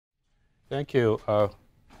Thank you.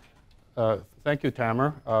 Thank you,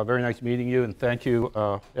 Tamer. Very nice meeting you, and thank you,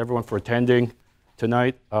 everyone, for attending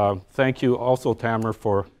tonight. Thank you also, Tamer,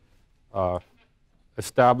 for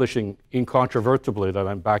establishing incontrovertibly that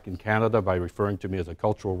I'm back in Canada by referring to me as a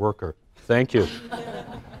cultural worker. Thank you.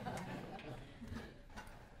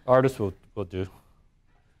 Artists will do.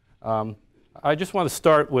 I just want to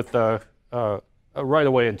start with right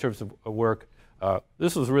away in terms of work.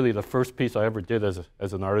 This was really the first piece I ever did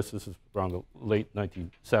as an artist. This is around the late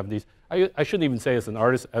 1970s. I shouldn't even say as an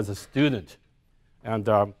artist, as a student. And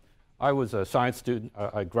I was a science student.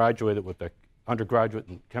 I graduated with an undergraduate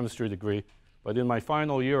in chemistry degree. But in my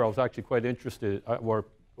final year, I was actually quite interested,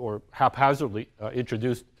 or haphazardly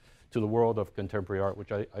introduced to the world of contemporary art,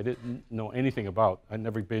 which I didn't know anything about. I'd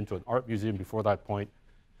never been to an art museum before that point.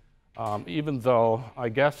 Even though, I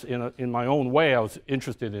guess, in my own way, I was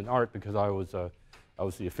interested in art because I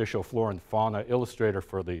was the official flora and fauna illustrator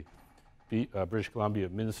for the British Columbia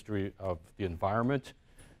Ministry of the Environment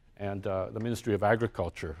and the Ministry of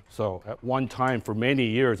Agriculture. So at one time, for many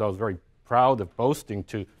years, I was very proud of boasting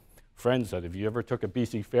to friends that if you ever took a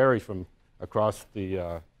BC ferry from across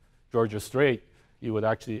the Georgia Strait, you would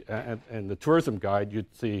actually, and the tourism guide,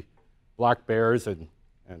 you'd see black bears and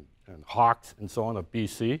hawks and so on of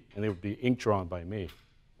BC, and they would be ink drawn by me,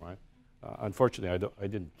 right? Unfortunately, I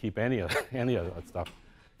didn't keep any of that stuff,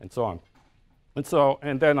 and so on.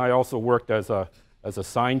 And then I also worked as a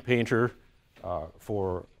sign painter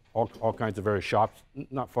for all kinds of various shops,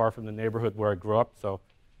 not far from the neighborhood where I grew up. So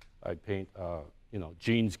I'd paint,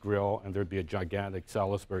 Jean's Grill, and there'd be a gigantic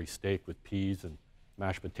Salisbury steak with peas and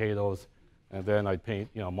mashed potatoes, and then I'd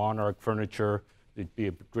paint, Monarch furniture. There'd be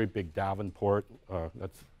a great big Davenport.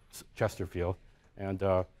 That's Chesterfield, and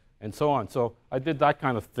so on. So I did that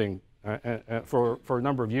kind of thing for a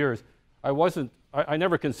number of years. I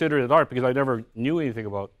never considered it art because I never knew anything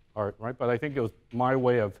about art, right? But I think it was my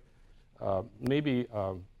way of maybe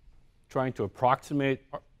trying to approximate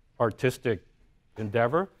artistic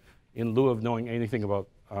endeavor in lieu of knowing anything about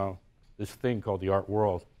this thing called the art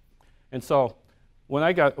world. And so when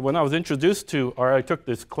I was introduced to art, I took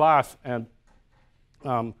this class and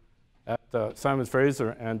at Simon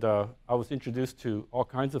Fraser, and I was introduced to all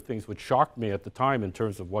kinds of things which shocked me at the time in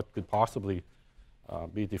terms of what could possibly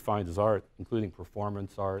be defined as art, including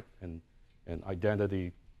performance art and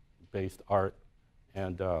identity-based art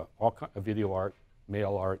and video art,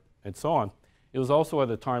 mail art, and so on. It was also at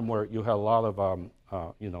a time where you had a lot of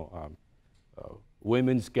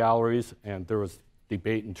women's galleries, and there was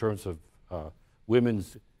debate in terms of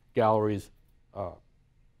women's galleries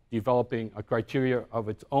developing a criteria of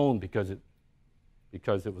its own because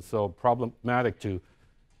it was so problematic to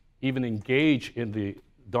even engage in the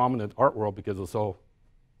dominant art world because it was so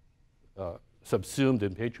subsumed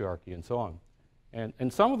in patriarchy and so on.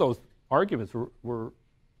 And some of those arguments were,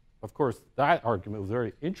 of course, that argument was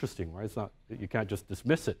very interesting, right? It's not, you can't just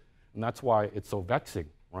dismiss it, and that's why it's so vexing,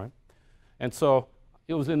 right? And so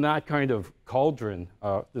it was in that kind of cauldron,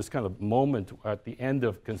 this kind of moment at the end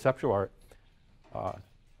of conceptual art,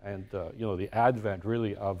 and the advent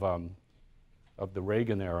really of the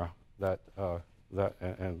Reagan era and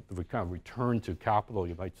the kind of return to capital,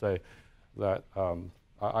 you might say, that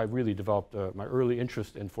I really developed my early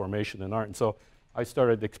interest in formation in art. And so I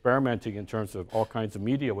started experimenting in terms of all kinds of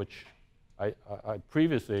media, which I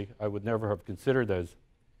previously I would never have considered as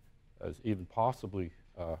even possibly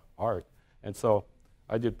art. And so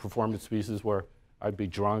I did performance pieces where I'd be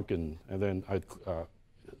drunk and then I'd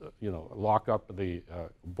lock up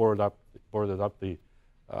boarded up the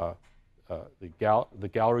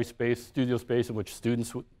gallery space, studio space in which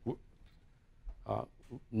students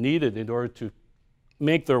needed in order to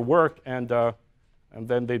make their work, and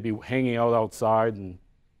then they'd be hanging out outside, and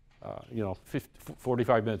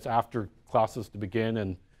 45 minutes after classes to begin,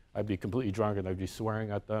 and I'd be completely drunk, and I'd be swearing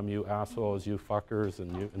at them, "You assholes, you fuckers,"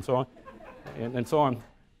 and so on, and so on,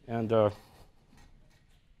 and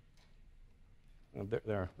they're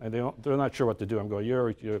there, and they're not sure what to do. I'm going,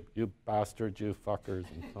 you bastards, you fuckers,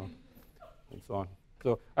 and so on, and so on.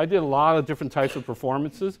 So I did a lot of different types of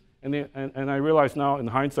performances, and I realize now, in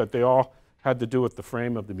hindsight, they all had to do with the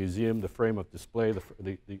frame of the museum, the frame of display,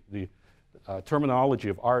 the terminology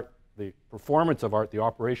of art, the performance of art, the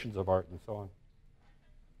operations of art, and so on.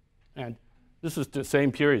 And this is the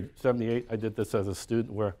same period, 78. I did this as a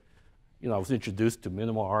student, where I was introduced to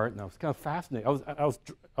minimal art, and I was kind of fascinated. I was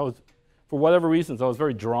for whatever reasons, I was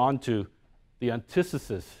very drawn to the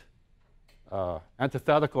antithesis,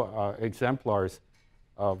 antithetical exemplars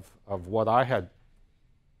of what I had,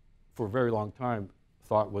 for a very long time,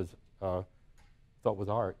 thought was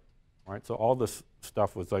art, right? So all this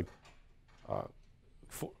stuff was like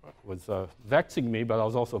vexing me, but I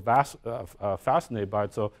was also fascinated by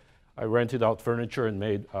it. So I rented out furniture and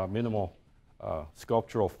made minimal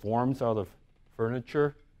sculptural forms out of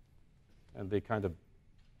furniture, and they kind of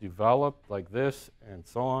developed like this and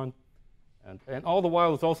so on. And all the while,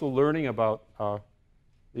 I was also learning about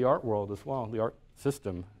the art world as well, the art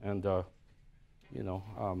system. And I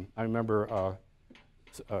remember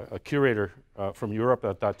a curator from Europe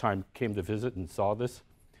at that time came to visit and saw this,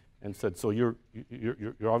 and said, "So you're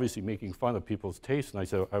obviously making fun of people's taste." And I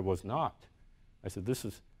said, "I was not." I said, "This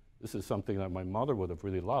is something that my mother would have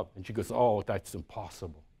really loved." And she goes, "Oh, that's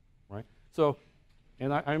impossible," right? So,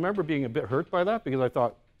 and I remember being a bit hurt by that, because I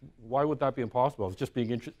thought, why would that be impossible? I was just being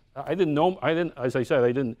interested. As I said,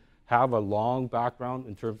 I didn't have a long background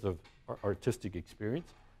in terms of artistic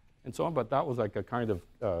experience and so on, but that was like a kind of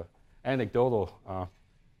anecdotal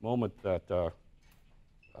moment that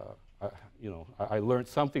I learned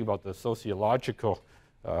something about the sociological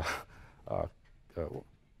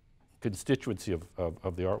constituency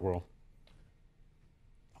of the art world.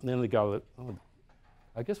 And then the guy,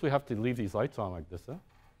 I guess we have to leave these lights on like this, huh?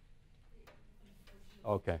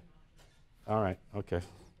 Okay. All right, okay.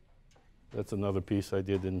 That's another piece I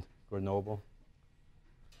did in Grenoble.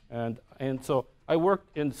 And so I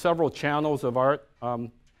worked in several channels of art.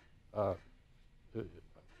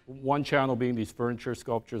 One channel being these furniture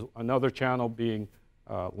sculptures, another channel being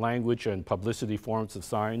language and publicity forms of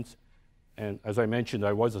signs. And as I mentioned,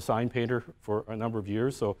 I was a sign painter for a number of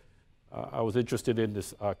years, so I was interested in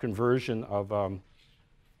this conversion of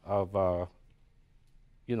the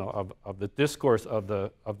discourse of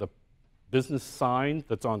the business sign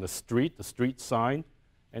that's on the street sign,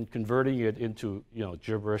 and converting it into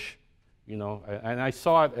gibberish, And I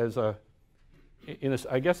saw it as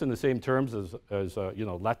I guess in the same terms as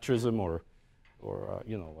lettrism or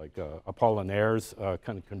like Apollinaire's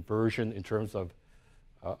kind of conversion in terms of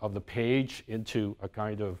the page into a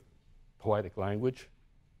kind of poetic language.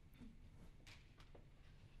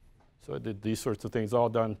 So I did these sorts of things, all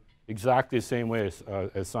done exactly the same way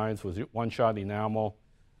as science was: one-shot enamel,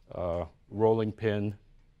 rolling pin,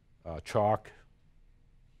 chalk,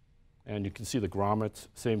 and you can see the grommets,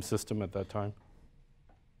 same system at that time.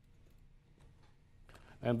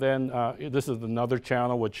 And then this is another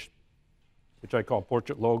channel which I call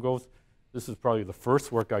Portrait Logos. This is probably the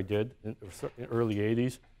first work I did in the early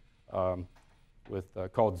 80s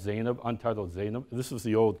called Zainab, Untitled Zainab. This is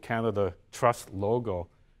the old Canada Trust logo,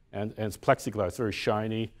 and it's plexiglass, very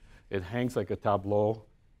shiny. It hangs like a tableau.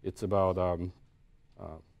 It's about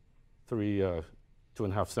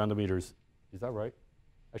 2.5 centimeters. Is that right?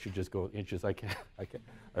 I should just go inches. I can't.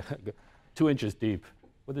 2 inches deep.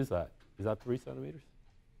 What is that? Is that 3 centimeters?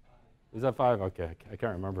 Is that 5? Okay, I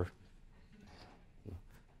can't remember.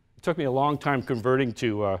 It took me a long time converting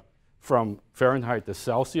from Fahrenheit to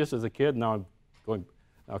Celsius as a kid. Now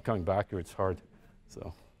coming back here, it's hard.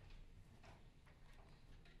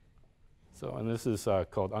 And this is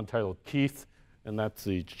called Untitled Keith, and that's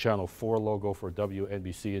the Channel 4 logo for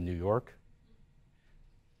WNBC in New York.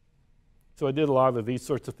 So I did a lot of these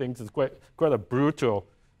sorts of things. It's quite a brutal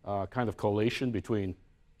kind of collation between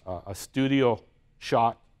a studio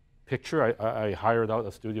shot picture. I hired out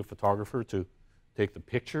a studio photographer to take the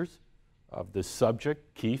pictures of this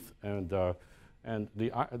subject, Keith, and the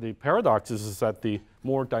paradox is that the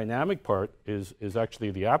more dynamic part is actually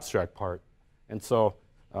the abstract part. And so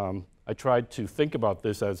I tried to think about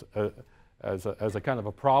this as a kind of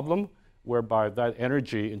a problem, whereby that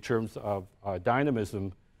energy in terms of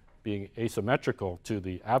dynamism being asymmetrical to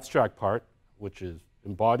the abstract part, which is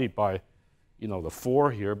embodied by the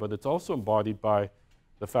 4 here, but it's also embodied by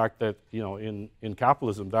the fact that in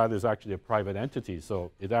capitalism that is actually a private entity.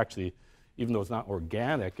 So it actually, even though it's not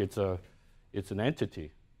organic, it's an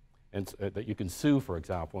entity, and that you can sue, for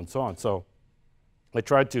example, and so on. So I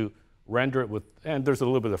tried to render it with, and there's a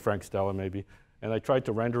little bit of Frank Stella maybe, and I tried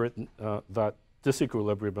to render it that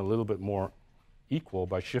disequilibrium a little bit more equal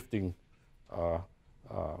by shifting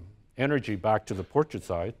energy back to the portrait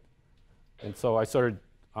side. And so I started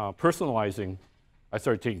personalizing. I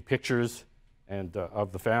started taking pictures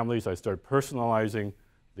of the families. I started personalizing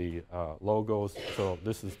the logos. So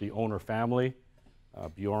this is the owner family,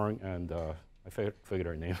 Bjorn, and I figured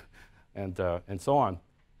her name, and so on.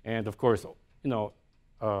 And of course,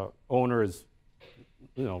 owner is,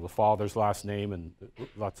 the father's last name, and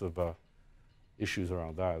lots of issues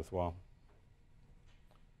around that as well.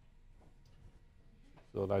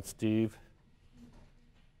 So that's Steve.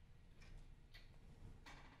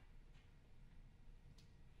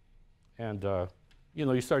 And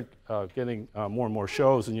you start getting more and more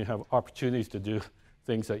shows, and you have opportunities to do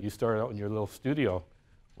things that you start out in your little studio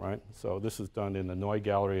right? So this is done in the Neue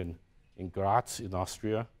Gallery in Graz in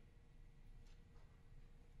Austria.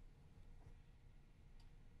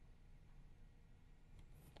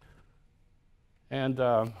 And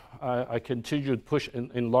I continued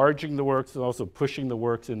enlarging the works and also pushing the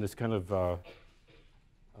works in this kind of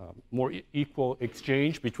more equal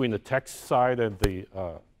exchange between the text side and the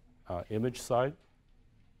image side.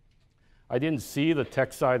 I didn't see the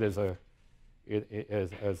text side as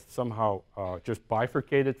somehow just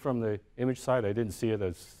bifurcated from the image side. I didn't see it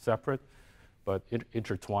as separate, but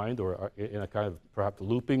intertwined or in a kind of perhaps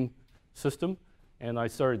looping system. And I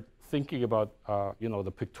started thinking about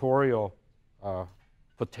the pictorial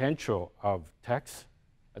potential of text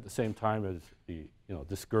at the same time as the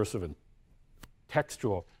discursive and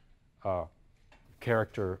textual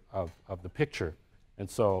character of the picture. And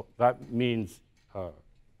so that means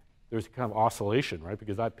there's a kind of oscillation, right?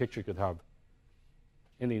 Because that picture could have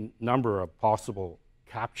any number of possible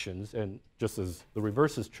captions, and just as the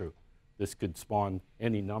reverse is true, this could spawn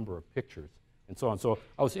any number of pictures, and so on. So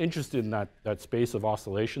I was interested in that space of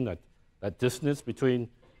oscillation, that dissonance between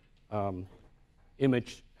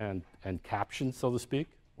image and caption, so to speak,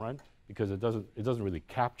 right? Because it doesn't really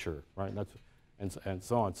capture, right? And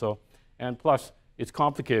so on. So, and plus it's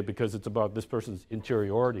complicated because it's about this person's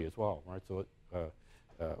interiority as well, right? So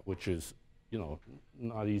which is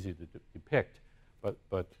not easy to depict,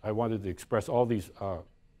 but I wanted to express all these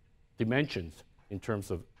dimensions in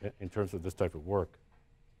terms of this type of work.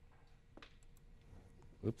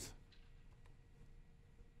 Oops.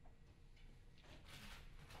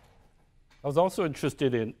 I was also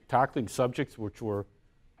interested in tackling subjects which were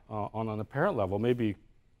on an apparent level, maybe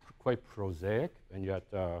quite prosaic, and yet,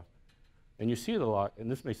 and you see it a lot,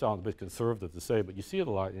 and this may sound a bit conservative to say, but you see it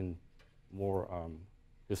a lot in more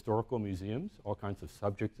historical museums, all kinds of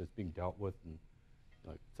subjects that's being dealt with, and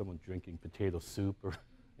like someone drinking potato soup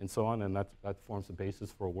and so on, and that forms the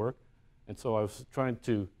basis for work. And so I was trying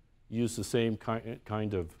to use the same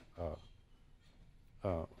kind of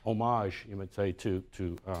homage, you might say, to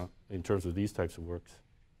in terms of these types of works.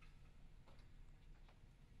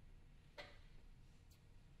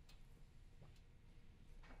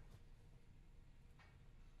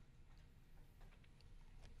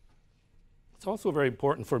 It's also very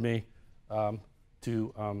important for me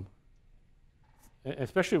to,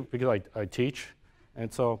 especially because I teach,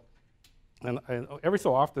 and so, and every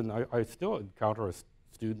so often I still encounter a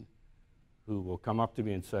student who will come up to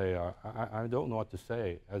me and say, I don't know what to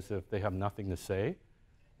say, as if they have nothing to say.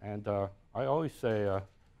 And I always say,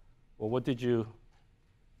 well,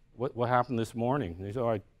 what happened this morning? And they say, oh,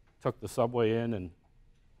 I took the subway in and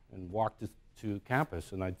walked to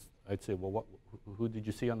campus. And I'd say, well, who did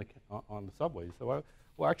you see on the subway? So,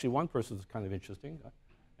 well, actually, one person is kind of interesting,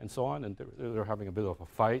 and so on. And they're having a bit of a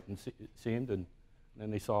fight, and it seemed, and then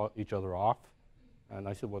they saw each other off. And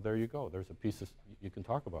I said, well, there you go. There's a piece you can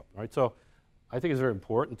talk about, right? So I think it's very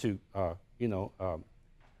important to,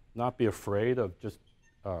 not be afraid of just,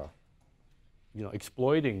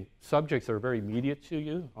 exploiting subjects that are very immediate to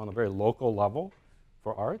you on a very local level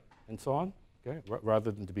for art and so on, okay?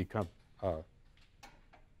 Rather than to become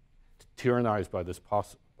tyrannized by this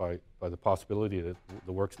by the possibility that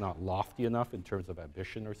the work's not lofty enough in terms of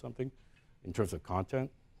ambition or something, in terms of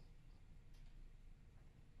content.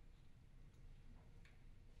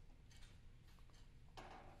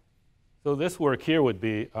 So this work here would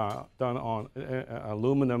be done on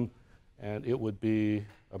aluminum, and it would be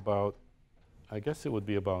about, I guess it would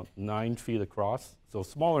be about 9 feet across. So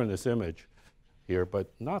smaller in this image here,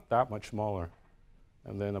 but not that much smaller.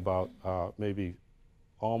 And then about maybe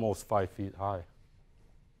almost 5 feet high.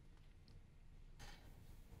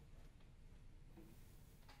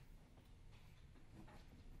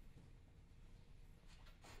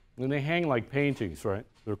 And they hang like paintings, right?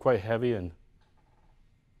 They're quite heavy, and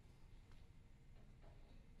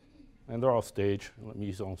they're all staged. Let me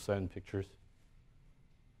use on scène pictures.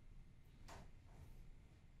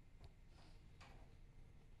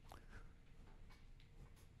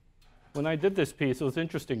 When I did this piece, it was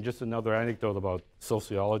interesting, just another anecdote about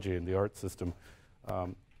sociology in the art system.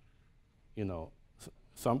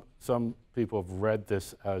 Some people have read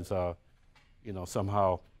this as,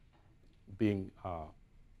 somehow being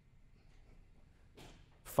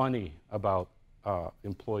funny about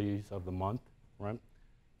employees of the month, right?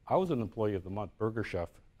 I was an employee of the month, Burger Chef,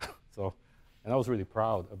 and I was really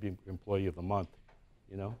proud of being employee of the month,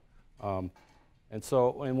 And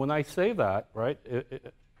when I say that, right,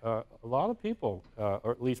 a lot of people,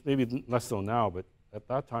 or at least maybe less so now, but at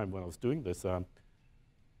that time when I was doing this,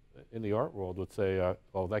 in the art world would say,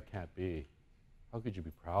 oh, that can't be. How could you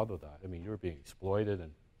be proud of that? I mean, you're being exploited.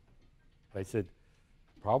 And I said,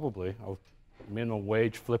 probably. I was minimum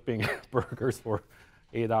wage flipping burgers for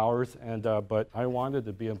 8 hours, and but I wanted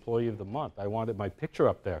to be Employee of the Month. I wanted my picture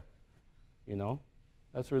up there, you know?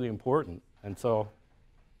 That's really important. And so,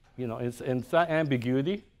 you know, it's that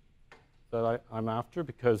ambiguity that I'm after,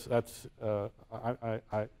 because that's, I'm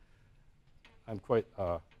quite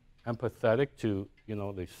empathetic to, you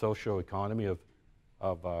know, the socio-economy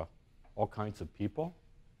of all kinds of people,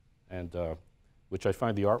 and which I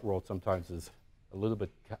find the art world sometimes is a little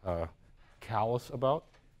bit callous about.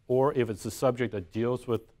 Or if it's a subject that deals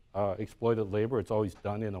with exploited labor, it's always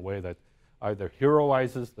done in a way that either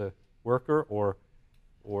heroizes the worker, or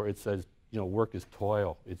it says, you know, work is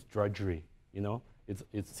toil, it's drudgery, you know?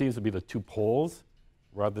 It seems to be the two poles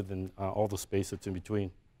rather than all the space that's in between.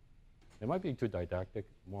 It might be too didactic,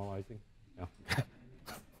 moralizing. Yeah.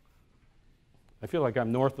 I feel like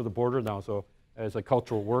I'm north of the border now, so as a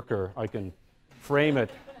cultural worker, I can frame it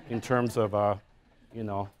in terms of, you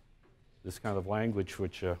know, this kind of language,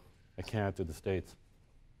 which I can't to the States.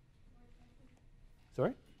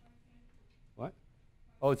 Sorry? What?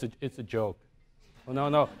 Oh, it's a joke. Oh,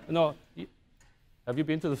 no. Have you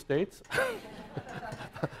been to the States?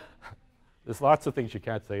 There's lots of things you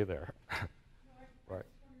can't say there. Right.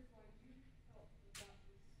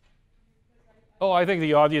 Oh, I think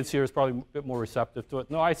the audience here is probably a bit more receptive to it.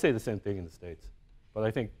 No, I say the same thing in the States, but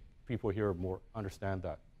I think people here more understand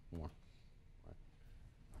that more. Right.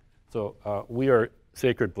 So we are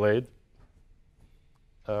Sacred Blade,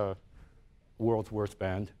 world's worst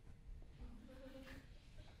band.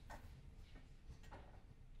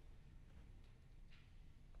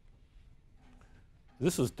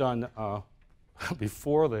 This was done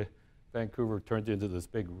before the Vancouver turned into this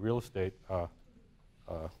big real estate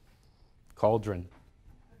cauldron.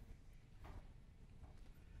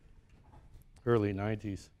 Early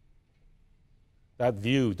 90s. That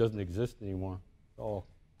view doesn't exist anymore. It's all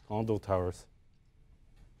condo towers.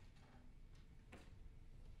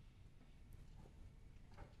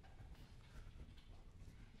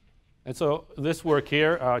 And so this work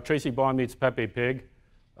here, Tracy Bond meets Pepe Pig.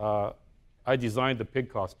 I designed the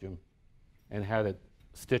pig costume and had it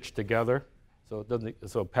stitched together,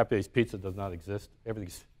 so Pepe's Pizza does not exist.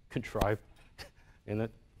 Everything's contrived in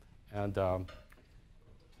it, and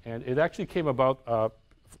it actually came about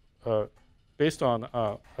based on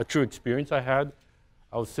a true experience I had.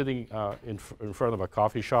 I was sitting in front of a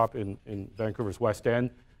coffee shop in Vancouver's West End,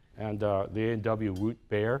 and the A&W Root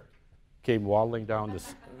Bear came waddling down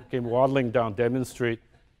Denman Street,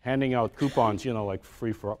 handing out coupons, you know, like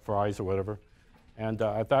free fries or whatever. And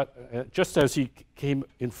I thought, just as he came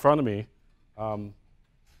in front of me,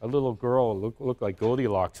 a little girl, looked like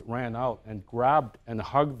Goldilocks, ran out and grabbed and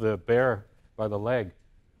hugged the bear by the leg.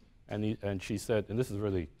 And she said, and this is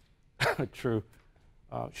really true,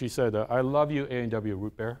 she said, "I love you, A&W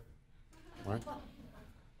Root Bear." Right?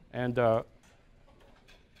 And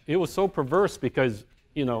it was so perverse because,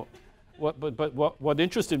 you know, what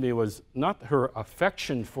interested me was not her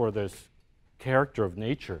affection for this character of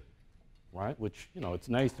nature, right? Which, you know, it's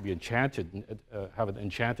nice to be enchanted and have an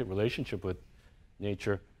enchanted relationship with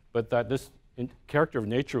nature, but that this character of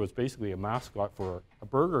nature was basically a mascot for a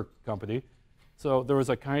burger company. So there was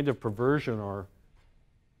a kind of perversion or,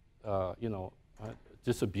 you know,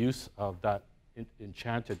 disabuse of that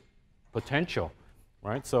enchanted potential,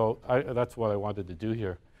 right? So that's what I wanted to do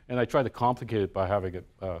here. And I tried to complicate it by having it,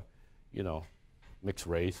 you know, mixed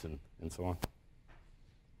race and so on.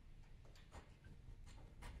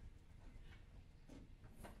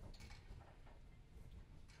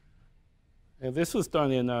 And this was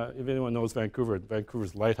done in, if anyone knows Vancouver,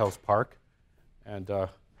 Vancouver's Lighthouse Park. And I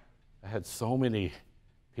had so many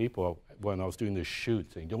people when I was doing this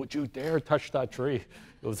shoot saying, "Don't you dare touch that tree."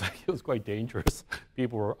 It was like, it was quite dangerous.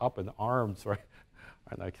 People were up in arms, right?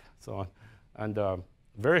 And like so on. And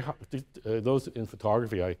those in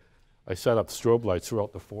photography, I set up strobe lights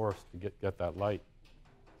throughout the forest to get that light,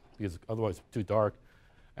 because otherwise it's too dark.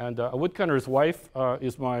 And A Woodcutter's Wife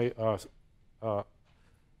is my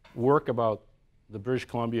work about the British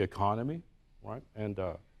Columbia economy, right? And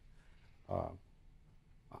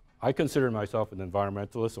I consider myself an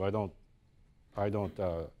environmentalist, so I don't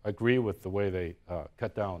agree with the way they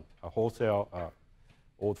cut down a wholesale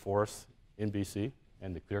old forests in BC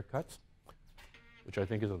and the clear cuts, which I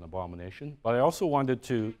think is an abomination. But I also wanted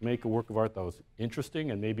to make a work of art that was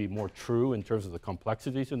interesting and maybe more true in terms of the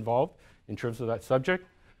complexities involved in terms of that subject.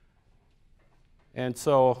 And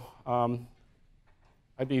so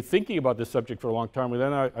I'd been thinking about this subject for a long time, and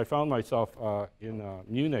then I found myself in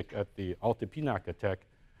Munich at the Alte Pinakothek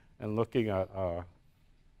and looking at,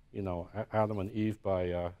 you know, Adam and Eve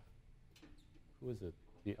by, who is it?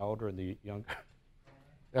 The elder and the younger?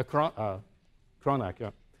 Cronach, yeah.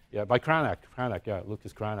 Yeah, by Cranach, yeah,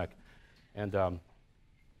 Lucas Cranach. And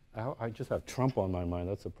I just have Trump on my mind,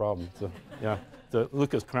 that's the problem. So, yeah, so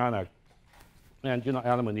Lucas Cranach. And, you know,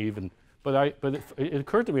 Adam and Eve. But it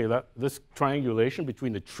occurred to me that this triangulation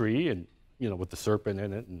between the tree and, you know, with the serpent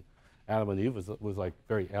in it and Adam and Eve was like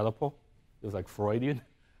very Oedipal. It was like Freudian.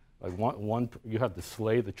 Like you had to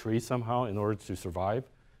slay the tree somehow in order to survive,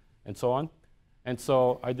 and so on. And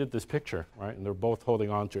so I did this picture, right? And they're both holding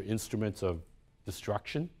on to instruments of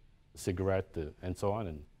destruction, a cigarette, and so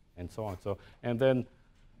on, and so on. So, and then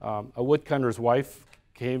a woodcutter's wife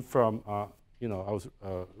came from, you know, I was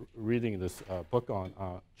reading this book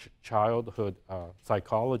on childhood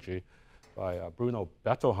psychology by Bruno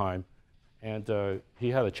Bettelheim, and he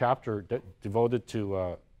had a chapter devoted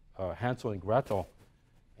to Hansel and Gretel,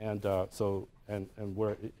 and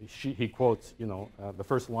where he quotes, you know, the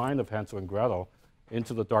first line of Hansel and Gretel,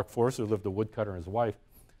 "Into the dark forest there lived a woodcutter and his wife,"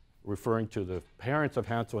 referring to the parents of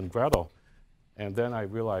Hansel and Gretel. And then I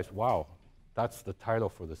realized, wow, that's the title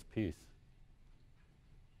for this piece.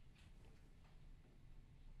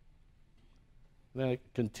 And then I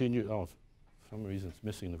continued, oh, for some reason it's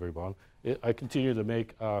missing the very bottom. I continued to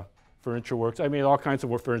make furniture works. I made all kinds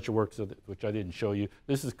of furniture works, which I didn't show you.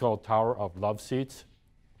 This is called Tower of Love Seats.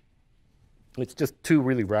 It's just two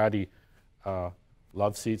really ratty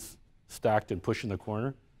love seats stacked and pushed in the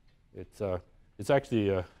corner. It's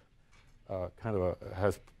actually kind of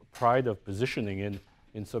has pride of positioning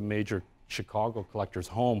in some major Chicago collector's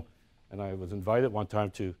home. And I was invited one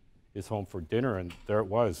time to his home for dinner, and there it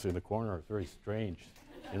was in the corner. It's very strange,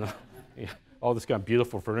 you know. Yeah, all this kind of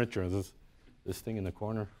beautiful furniture, and this thing in the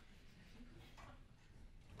corner.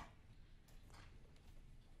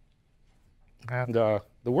 And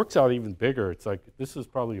the work's out even bigger. It's like, this is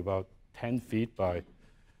probably about 10 feet by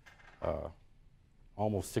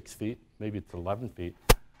almost 6 feet. Maybe it's 11 feet.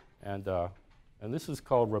 And this is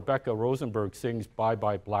called Rebecca Rosenberg Sings Bye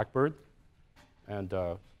Bye Blackbird. And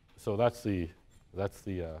so that's the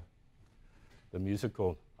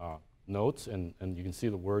musical notes, and you can see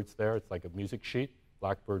the words there. It's like a music sheet.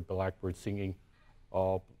 Blackbird, blackbird singing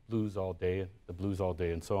all blues all day, the blues all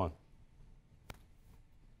day, and so on.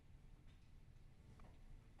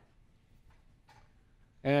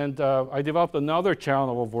 And I developed another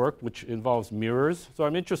channel of work which involves mirrors. So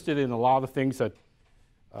I'm interested in a lot of things that,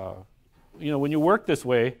 you know, when you work this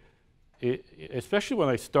way, especially when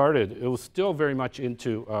I started, it was still very much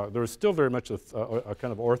into, there was still very much a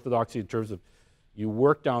kind of orthodoxy in terms of you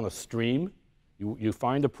work down a stream, you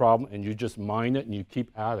find a problem, and you just mine it and you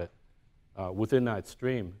keep at it within that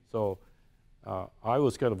stream. So I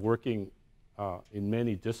was kind of working in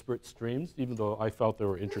many disparate streams, even though I felt they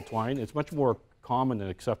were intertwined. It's much more common and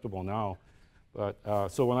acceptable now. But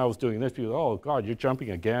so when I was doing this, people, oh God, you're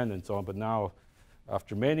jumping again, and so on. But now,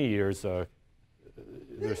 after many years,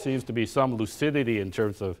 there seems to be some lucidity in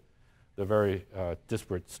terms of the very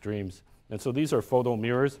disparate streams. And so these are photo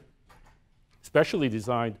mirrors, specially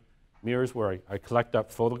designed mirrors where I collect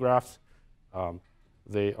up photographs.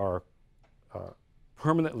 They are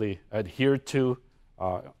permanently adhered to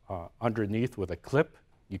underneath with a clip.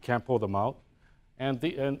 You can't pull them out. And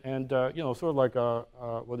you know, sort of like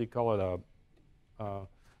what do you call it,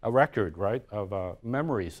 a record, right, of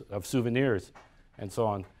memories, of souvenirs, and so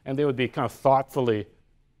on. And they would be kind of thoughtfully,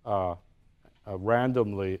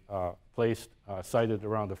 randomly placed, sited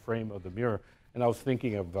around the frame of the mirror. And I was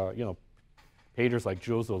thinking of, you know, painters like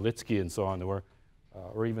Jules Olitsky and so on, or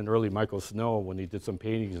even early Michael Snow when he did some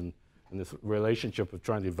paintings, and this relationship of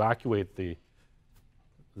trying to evacuate the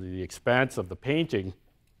expanse of the painting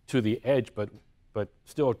to the edge, but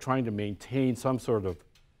still trying to maintain some sort of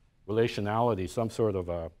relationality, some sort of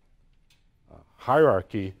a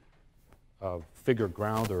hierarchy of figure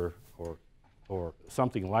ground or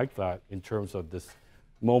something like that in terms of this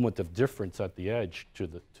moment of difference at the edge to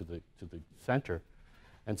the center,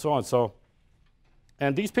 and so on. So,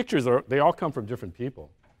 and these pictures they all come from different people,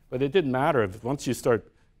 but it didn't matter if once you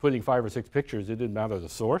start putting 5 or 6 pictures, it didn't matter the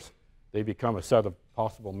source. They become a set of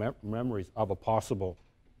possible memories of a possible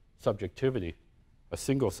subjectivity, a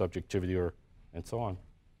single subjectivity, and so on.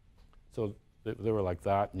 So they were like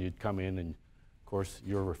that, and you'd come in, and of course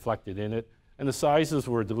you're reflected in it. And the sizes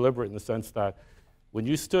were deliberate in the sense that when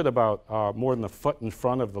you stood about more than a foot in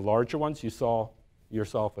front of the larger ones, you saw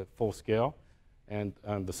yourself at full scale, and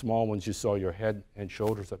the small ones you saw your head and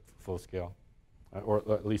shoulders at full scale, or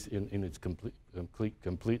at least in its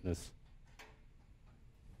completeness.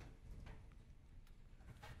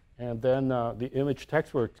 And then the image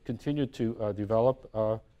text work continued to develop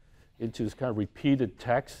into this kind of repeated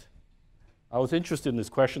text. I was interested in this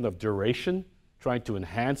question of duration, trying to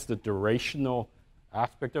enhance the durational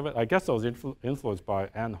aspect of it. I guess I was influenced by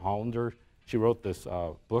Anne Hollander. She wrote this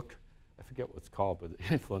book. I forget what it's called, but it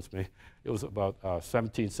influenced me. It was about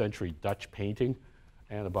 17th century Dutch painting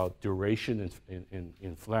and about duration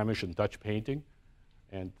in Flemish and Dutch painting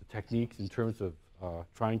and the techniques in terms of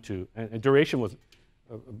trying to, and duration was,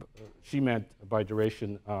 she meant by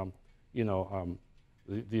duration,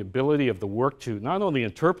 the ability of the work to not only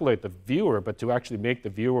interpolate the viewer, but to actually make the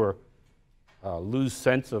viewer lose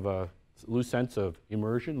sense of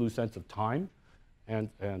immersion, lose sense of time, and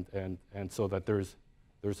so that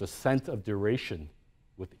there's a sense of duration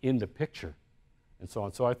within the picture, and so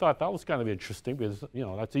on. So I thought that was kind of interesting because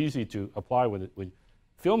that's easy to apply when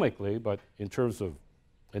filmically, but in terms of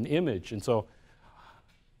an image, and so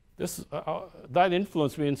this that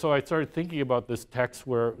influenced me, and so I started thinking about this text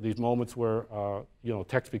where these moments where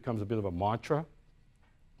text becomes a bit of a mantra.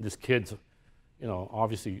 This kid's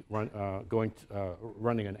obviously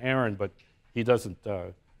running an errand, but he doesn't.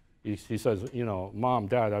 He says, Mom,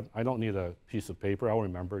 Dad, I don't need a piece of paper. I'll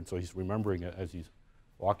remember it. So he's remembering it as he's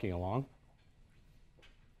walking along.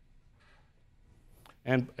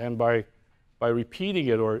 And by repeating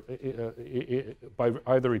it, or by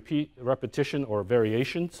either repetition or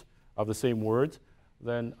variations of the same words,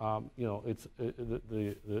 then it's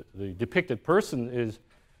the depicted person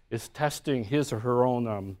is testing his or her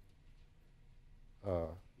own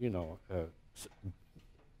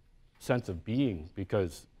sense of being,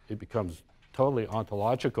 because it becomes totally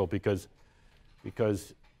ontological because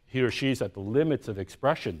he or she's at the limits of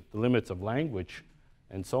expression, the limits of language,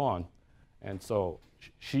 and so on. And so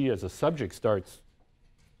she as a subject starts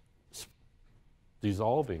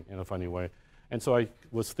dissolving in a funny way. And so I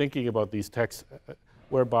was thinking about these texts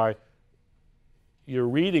whereby you're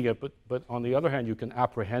reading it, but on the other hand, you can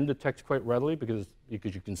apprehend the text quite readily because you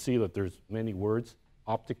can see that there's many words.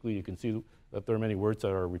 Optically, you can see that there are many words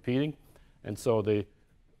that are repeating. And so they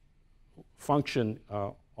function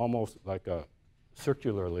almost like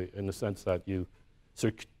circularly, in the sense that you,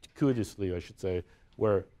 circuitously, I should say,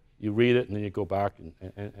 where you read it and then you go back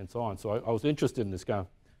and so on. So I was interested in this kind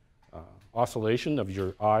of oscillation of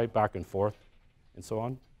your eye back and forth and so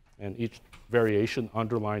on. And each variation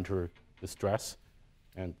underlined her distress.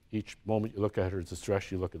 And each moment you look at her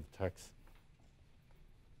distress, you look at the text.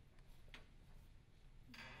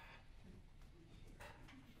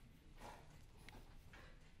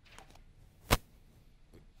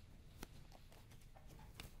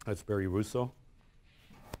 That's Barry Russo.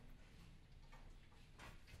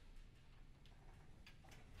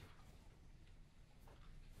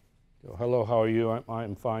 So, hello, how are you?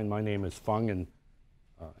 I'm fine. My name is Feng, and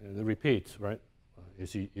it repeats, right?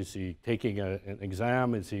 Is he taking an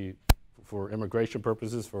exam? Is he for immigration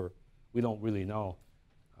purposes? We don't really know.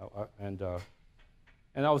 And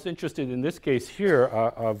I was interested in this case here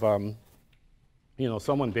of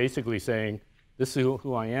someone basically saying, "This is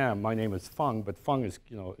who I am. My name is Feng," but Feng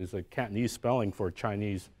is a Cantonese spelling for a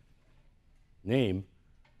Chinese name,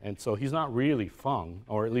 and so he's not really Feng,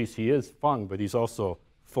 or at least he is Feng, but he's also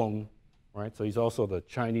Feng, right? So he's also the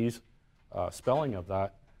Chinese spelling of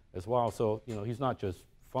that as well. So he's not just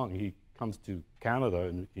Feng. He comes to Canada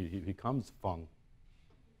and he becomes Feng.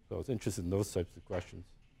 So I was interested in those types of questions.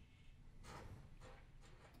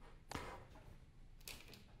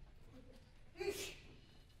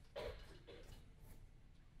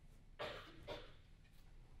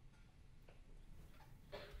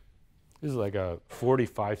 This is like a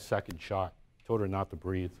 45-second shot. Told her not to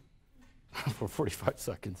breathe for 45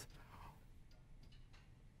 seconds.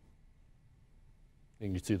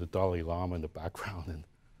 And you see the Dalai Lama in the background. And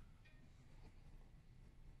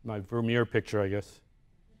my Vermeer picture, I guess.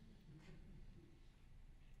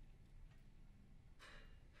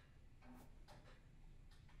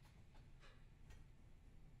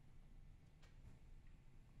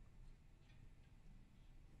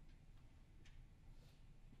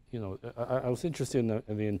 I was interested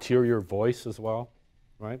in the interior voice as well,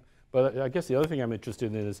 right? But I guess the other thing I'm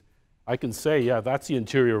interested in is I can say, yeah, that's the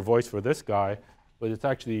interior voice for this guy, but it's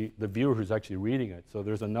actually the viewer who's actually reading it. So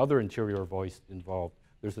there's another interior voice involved.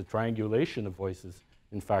 There's a triangulation of voices.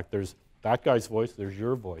 In fact, there's that guy's voice, there's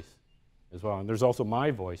your voice as well. And there's also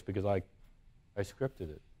my voice because I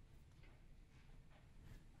scripted it.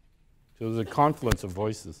 So there's a confluence of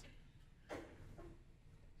voices.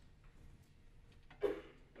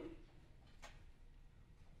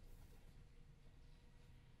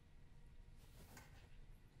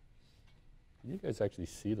 Can you guys actually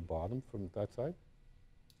see the bottom from that side?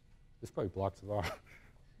 This probably blocks it off.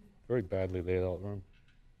 Very badly laid out room.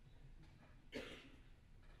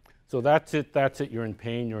 So that's it, you're in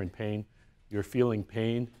pain, you're feeling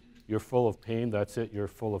pain, you're full of pain, that's it, you're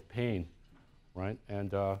full of pain. right?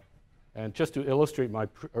 And just to illustrate my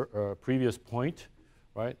previous point,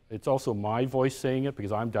 right? It's also my voice saying it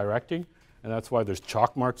because I'm directing, and that's why there's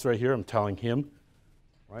chalk marks right here. I'm telling him,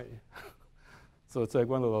 right? So it's like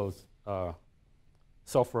one of those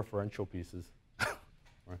self-referential pieces,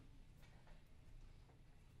 right?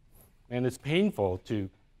 And it's painful to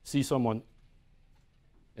see someone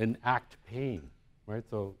enact pain, right?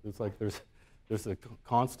 So it's like there's a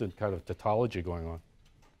constant kind of tautology going on.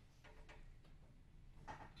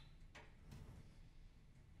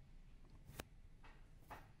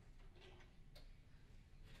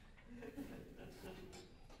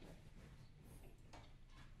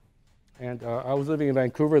 And I was living in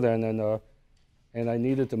Vancouver then, and I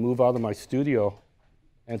needed to move out of my studio.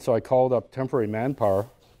 And so I called up temporary manpower,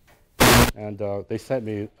 and they sent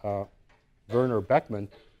me Werner Beckman.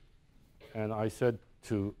 And I said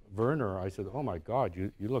to Werner, I said, oh my God,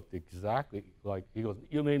 you looked exactly like, he goes,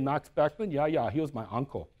 you mean Max Beckman? Yeah, he was my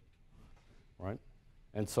uncle, right?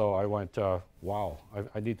 And so I went, wow,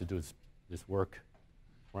 I need to do this work,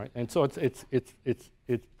 right? And so it's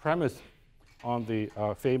premised on the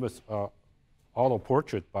famous auto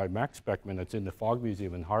portrait by Max Beckman that's in the Fogg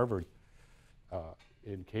Museum in Harvard,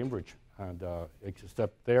 in Cambridge. And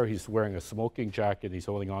except there he's wearing a smoking jacket, he's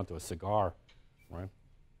holding on to a cigar, right?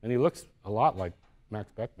 And he looks a lot like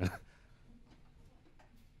Max Beckman.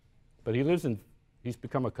 But he's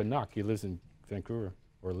become a Canuck. He lives in Vancouver,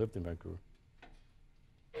 or lived in Vancouver.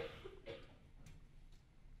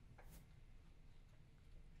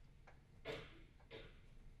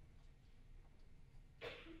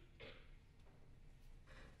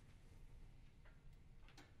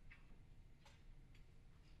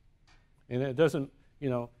 And it doesn't,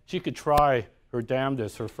 she could try her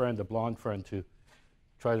damnedest, her friend, the blonde friend, to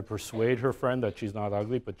try to persuade her friend that she's not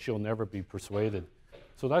ugly, but she'll never be persuaded.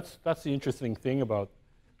 So that's the interesting thing about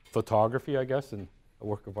photography, I guess, and a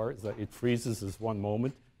work of art, is that it freezes as one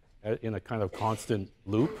moment in a kind of constant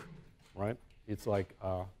loop, right? It's like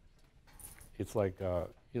the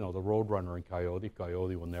Roadrunner in Coyote.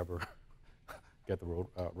 Coyote will never get the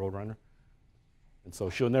Roadrunner. And so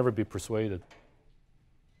she'll never be persuaded.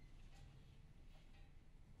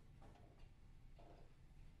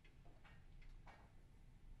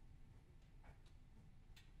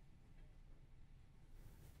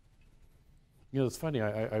 It's funny,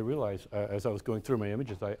 I realized as I was going through my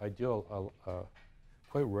images, I deal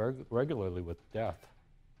quite regularly with death.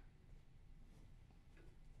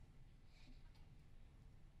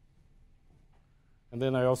 And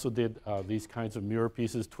then I also did these kinds of mirror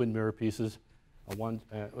pieces, twin mirror pieces. One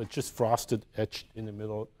it's just frosted, etched in the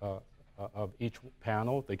middle of each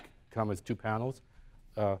panel. They come as two panels.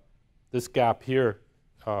 This gap here,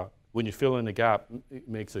 when you fill in the gap, it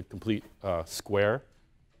makes a complete square.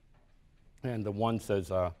 And the one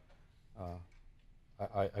says, I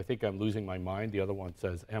think I'm losing my mind. The other one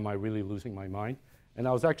says, am I really losing my mind? And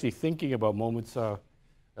I was actually thinking about moments, at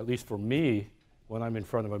least for me, when I'm in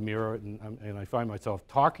front of a mirror and I find myself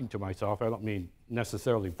talking to myself. I don't mean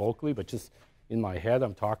necessarily vocally, but just in my head,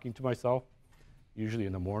 I'm talking to myself, usually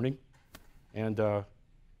in the morning. And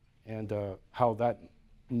how that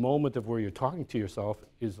moment of where you're talking to yourself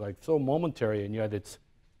is like so momentary, and yet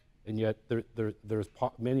there's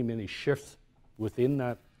many shifts within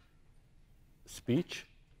that speech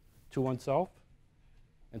to oneself.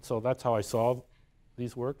 And so that's how I saw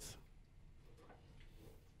these works.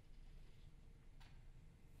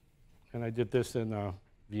 And I did this in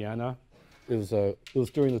Vienna. It was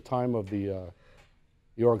during the time of the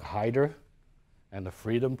Jörg Haider and the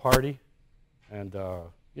Freedom Party, and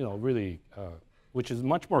really, which is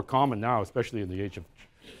much more common now, especially in the age of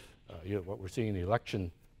what we're seeing in the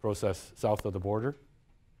election process south of the border.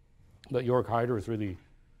 But Jörg Haider is really,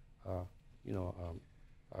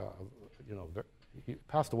 he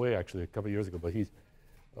passed away actually a couple of years ago, but he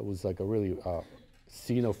was like a really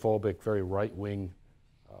xenophobic, very right-wing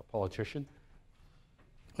politician.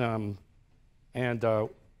 I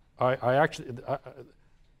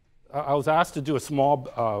was asked to do a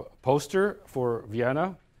small poster for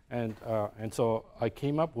Vienna, and so I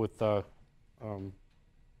came up with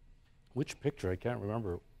which picture? I can't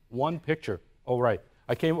remember. One picture. Oh, right.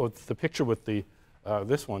 I came up with the picture with the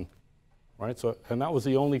this one, right? So, and that was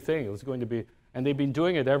the only thing. It was going to be, and they've been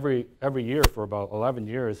doing it every year for about 11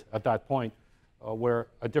 years at that point, where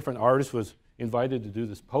a different artist was invited to do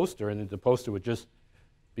this poster, and the poster would just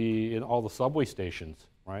be in all the subway stations,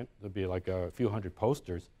 right? There'd be like a few hundred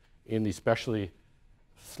posters in these specially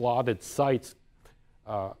slotted sites,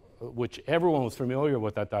 which everyone was familiar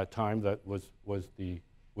with at that time. That was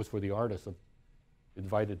for the artists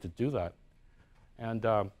invited to do that. And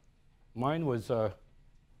mine was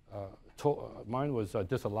mine was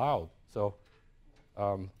disallowed. So,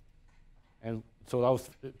 and so that was,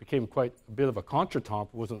 it became quite a bit of a contretemps.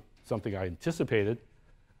 It wasn't something I anticipated.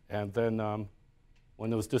 And then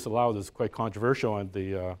when it was disallowed, it was quite controversial. And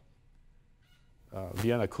the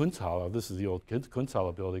Vienna Kunsthalle, this is the old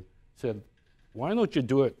Kunsthalle building, said, why don't you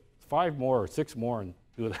do it 5 more or 6 more and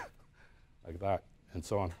do it like that, and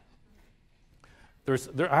so on.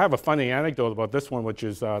 I have a funny anecdote about this one, which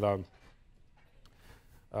is that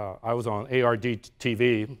I was on ARD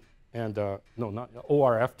TV, and no, not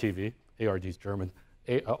ORF TV. ARD is German.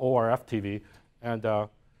 ORF TV, and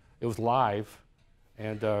it was live.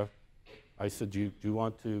 And I said, do you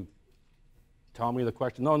want to tell me the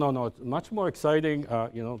question? No. It's much more exciting,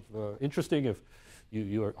 interesting if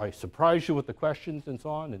I surprise you with the questions and so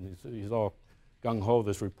on. And he's all gung-ho,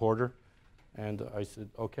 this reporter. And I said,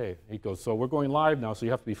 okay. He goes, so we're going live now, so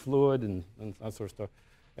you have to be fluid and that sort of stuff.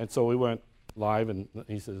 And so we went live, and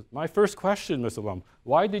he says, my first question, Mr. Lum,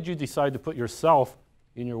 why did you decide to put yourself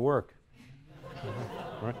in your work?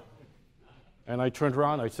 Right? And I turned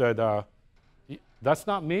around, I said, that's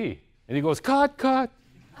not me. And he goes, cut.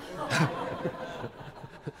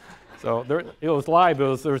 So it was live. There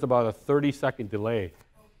was about a 30-second delay.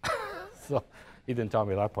 So he didn't tell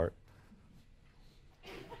me that part.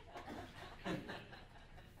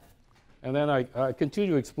 And then I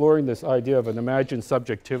continue exploring this idea of an imagined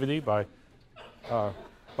subjectivity by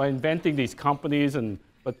inventing these companies,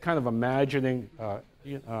 but kind of imagining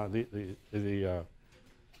the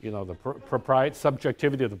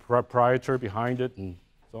subjectivity of the proprietor behind it, and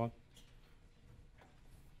so on.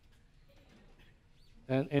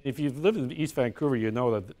 And if you've lived in East Vancouver, you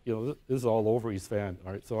know that this is all over East Van.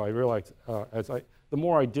 All right? So I realized the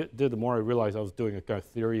more I did, the more I realized I was doing a kind of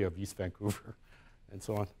theory of East Vancouver, and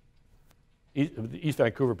so on. East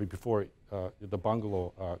Vancouver before the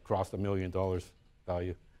bungalow crossed $1 million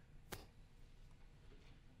value.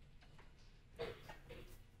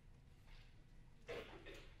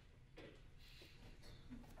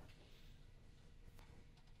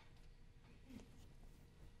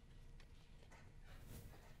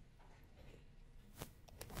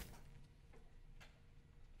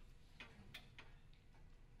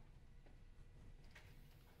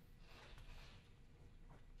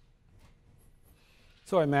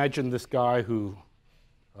 So I imagine this guy who,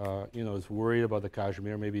 is worried about the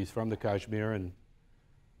Kashmir. Maybe he's from the Kashmir,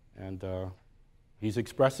 and he's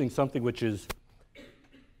expressing something which is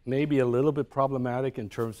maybe a little bit problematic in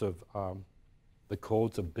terms of the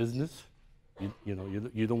codes of business.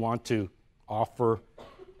 You don't want to offer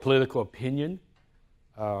political opinion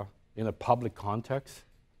in a public context.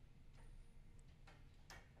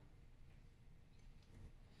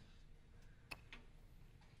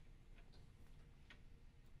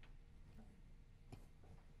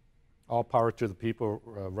 All power to the people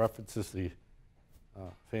references the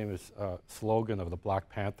famous slogan of the Black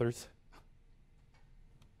Panthers.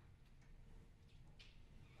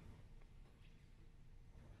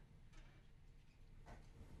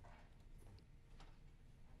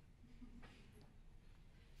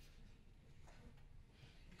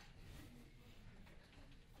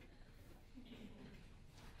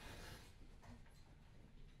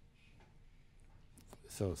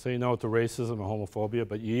 So say no to racism and homophobia,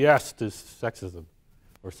 but yes to sexism,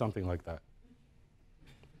 or something like that.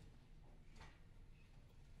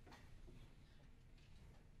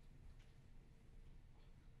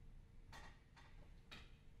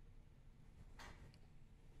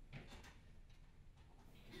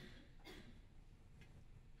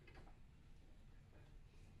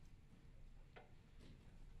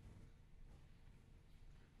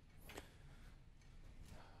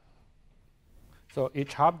 So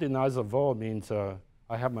ich habe die Nase voll means I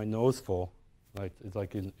have my nose full. It's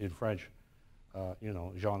like in French,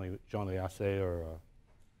 j'en ai assez, or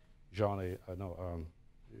je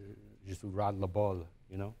suis ras le bol,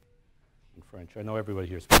 in French. I know everybody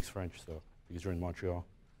here speaks French, so because you're in Montreal.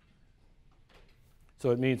 So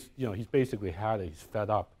it means, he's basically had it, he's fed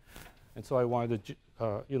up. And so I wanted,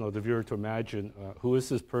 the viewer to imagine, who is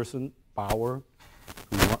this person, Bauer,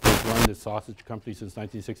 who's run this sausage company since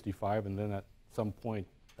 1965, and then at some point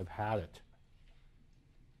I've had it.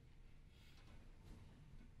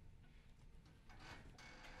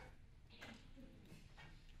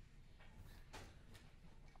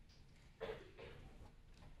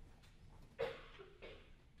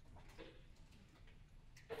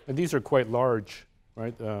 And these are quite large,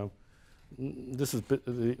 right? This is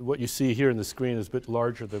what you see here in the screen is a bit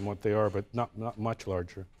larger than what they are, but not much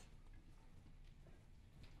larger.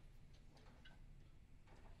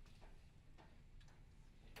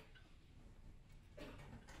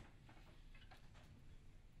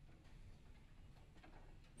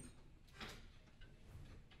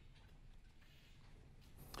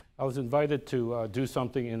 I was invited to do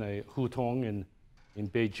something in a hutong in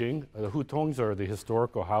Beijing. The hutongs are the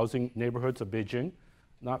historical housing neighborhoods of Beijing,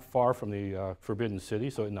 not far from the Forbidden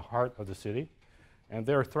City, so in the heart of the city. And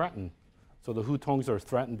they're threatened. So the hutongs are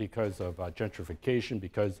threatened because of gentrification,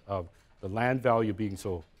 because of the land value being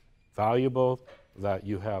so valuable that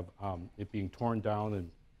you have it being torn down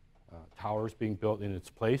and towers being built in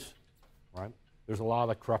its place, right? There's a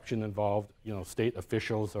lot of corruption involved. You know, state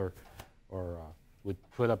officials would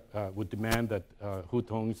demand that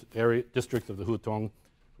hutongs, districts of the hutong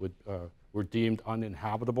were deemed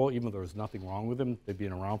uninhabitable, even though there was nothing wrong with them. They'd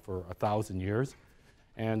been around for 1,000 years.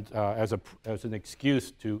 And as an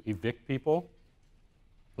excuse to evict people,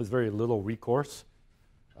 there's very little recourse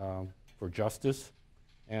for justice.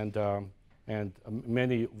 And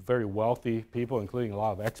many very wealthy people, including a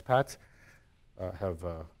lot of expats, have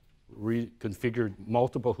reconfigured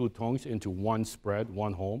multiple hutongs into one spread,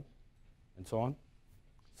 one home, and so on.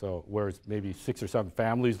 So whereas maybe 6 or 7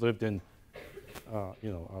 families lived in, a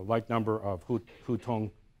like number of hutong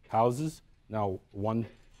houses, now one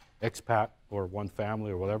expat or one family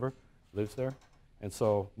or whatever lives there. And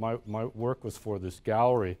so my work was for this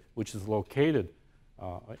gallery, which is located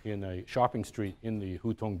in a shopping street in the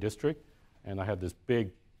Hutong district. And I had this big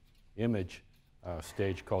image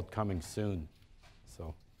stage called Coming Soon.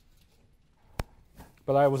 So,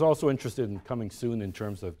 but I was also interested in coming soon in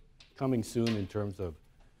terms of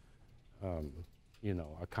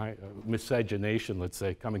a kind of miscegenation, let's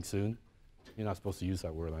say, coming soon. You're not supposed to use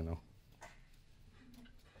that word, I know.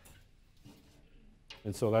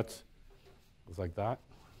 And so it was like that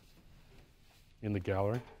in the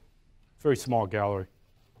gallery. Very small gallery.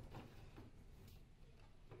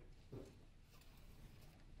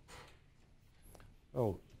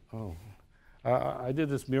 I did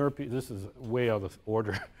this mirror piece. This is way out of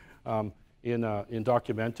order. In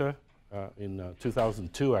Documenta in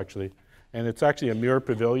 2002, actually. And it's actually a mirror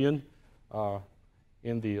pavilion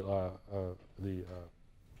in the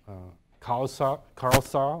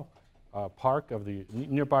Karlsruhe Park of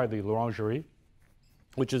nearby the L'Orangerie,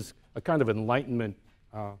 which is a kind of Enlightenment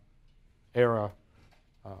era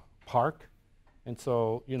park. And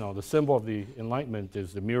so, the symbol of the Enlightenment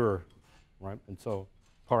is the mirror, right? And so,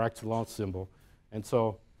 par excellence symbol. And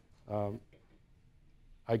so,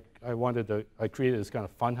 I created this kind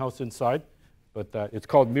of fun house inside, but it's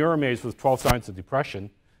called Mirror Maze with 12 Signs of Depression.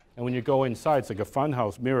 And when you go inside, it's like a fun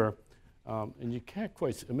house mirror, and you can't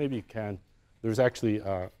quite, maybe you can. There's actually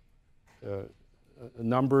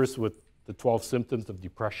numbers with the 12 symptoms of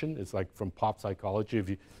depression. It's like from pop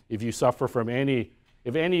psychology. If you suffer from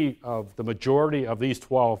if any of the majority of these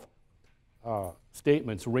 12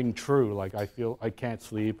 statements ring true, like I can't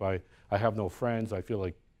sleep, I have no friends, I feel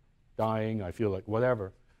like dying, I feel like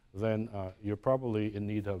whatever, then you're probably in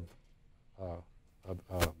need of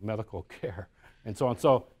medical care, and so on.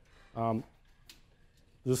 So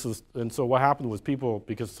so what happened was people,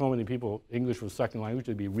 because so many people, English was second language,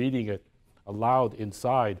 they'd be reading it aloud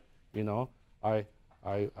inside. I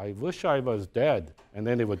wish I was dead, and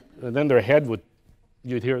then their head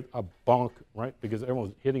you'd hear a bonk, right? Because everyone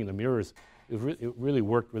was hitting the mirrors. It really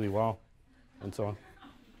worked really well, and so on.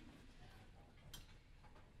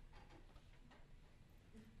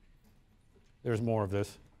 There's more of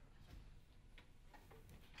this.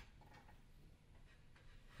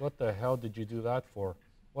 What the hell did you do that for?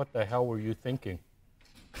 What the hell were you thinking?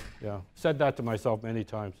 Yeah, said that to myself many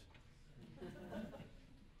times.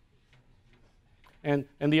 And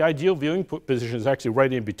the ideal viewing position is actually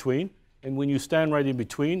right in between. And when you stand right in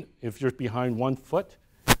between, if you're behind 1 foot,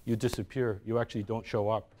 you disappear. You actually don't show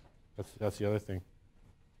up. That's the other thing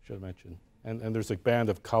should have mentioned. And there's a band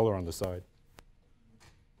of color on the side.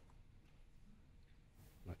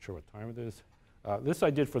 Not sure what time it is. This I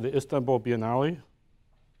did for the Istanbul Biennale.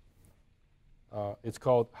 It's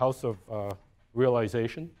called House of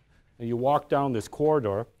Realization. And you walk down this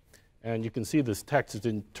corridor, and you can see this text is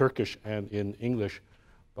in Turkish and in English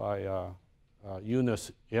by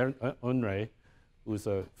Yunus Emre, who's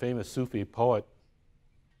a famous Sufi poet,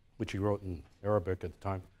 which he wrote in Arabic at the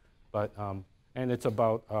time. But and it's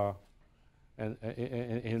about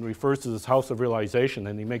and refers to this House of Realization,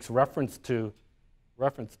 and he makes reference to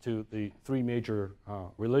the 3 major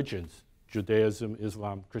religions: Judaism,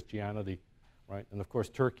 Islam, Christianity, right? And of course,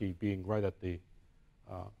 Turkey being right at the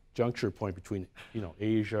juncture point between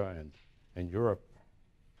Asia and Europe.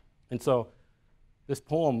 And so this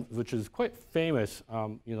poem, which is quite famous,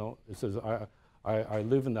 it says, I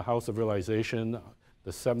live in the House of Realization,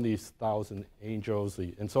 the 70,000 angels,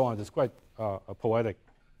 and so on. It's quite a poetic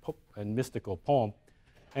and mystical poem.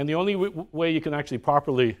 And the only way you can actually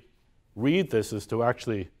properly read this is to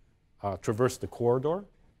actually traverse the corridor.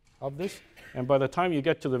 of this. And by the time you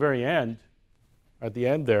get to the very end, at the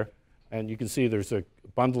end there, and you can see there's a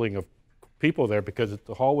bundling of people there because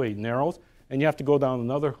the hallway narrows, and you have to go down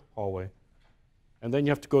another hallway. And then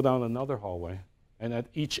you have to go down another hallway. And at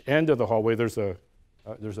each end of the hallway, there's a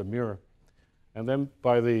mirror. And then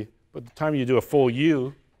by the time you do a full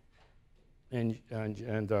U, and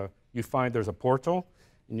you find there's a portal,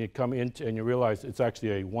 and you come in and you realize it's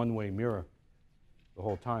actually a one-way mirror the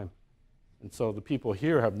whole time. And so the people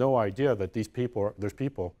here have no idea that there's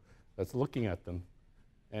people that's looking at them.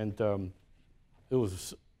 And it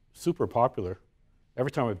was super popular.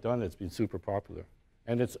 Every time I've done it, it's been super popular.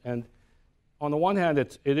 And on the one hand,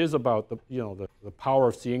 it is about the power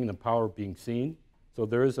of seeing and the power of being seen. So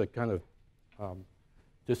there is a kind of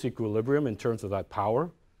disequilibrium in terms of that power.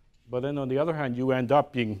 But then on the other hand, you end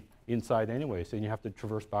up being inside anyways, and you have to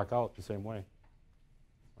traverse back out the same way.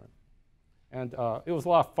 And it was a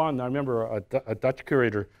lot of fun. I remember a Dutch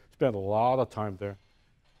curator spent a lot of time there.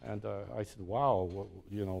 And I said, wow,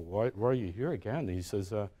 why are you here again? And he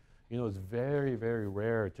says, it's very, very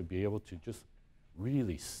rare to be able to just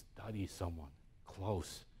really study someone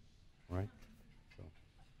close, right? So,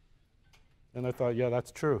 and I thought, yeah,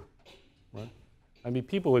 that's true, right? I mean,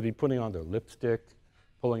 people would be putting on their lipstick,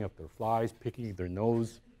 pulling up their flies, picking their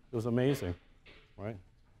nose. It was amazing, right?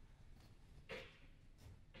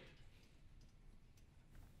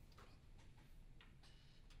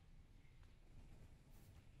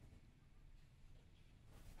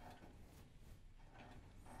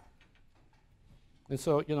 And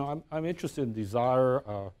so, I'm interested in desire.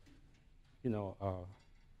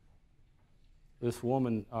 This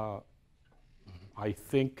woman, I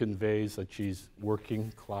think, conveys that she's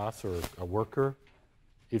working class or a worker.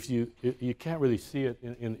 If you can't really see it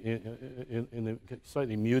in a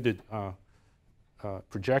slightly muted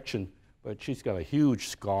projection, but she's got a huge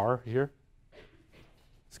scar here,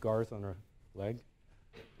 scars on her leg,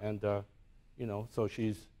 and so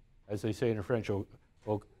she's, as they say in French,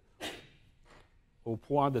 au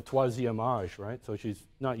point de troisième âge, right? So she's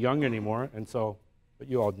not young anymore, and so, but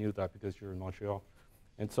you all knew that because you're in Montreal.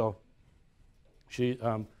 And so she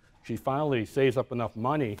finally saves up enough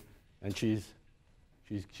money, and she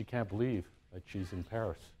can't believe that she's in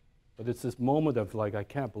Paris. But it's this moment of like, I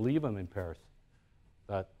can't believe I'm in Paris,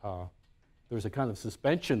 that there's a kind of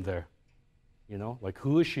suspension there, like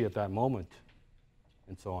who is she at that moment,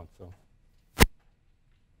 and so on.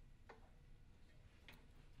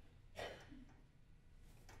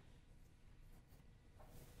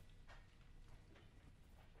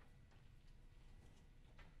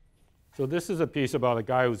 So this is a piece about a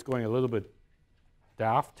guy who's going a little bit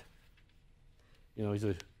daft. He's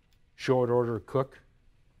a short order cook.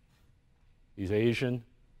 He's Asian.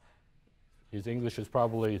 His English is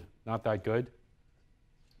probably not that good.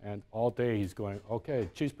 And all day he's going, okay,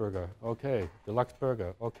 cheeseburger, okay, deluxe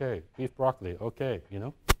burger, okay, beef broccoli, okay,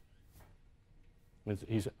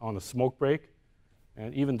 He's on a smoke break.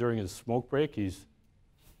 And even during his smoke break, he's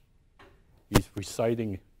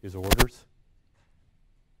reciting his orders.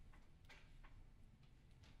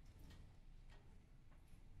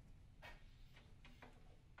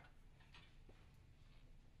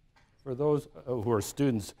 For those who are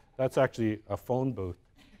students, that's actually a phone booth.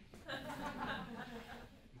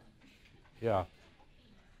 Yeah.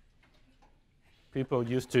 People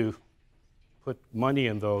used to put money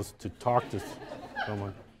in those to talk to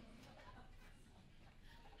someone.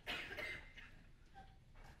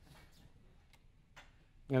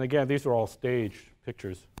 And again, these are all staged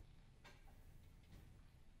pictures.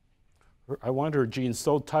 I wanted her jeans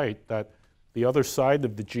so tight that the other side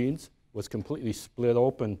of the jeans was completely split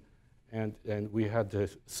open, and we had to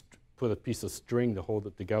put a piece of string to hold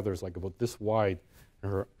it together. It's like about this wide.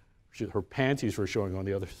 And her panties were showing on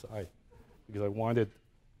the other side because I wanted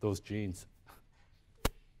those jeans.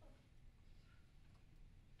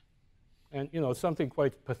 And something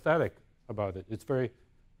quite pathetic about it. It's very.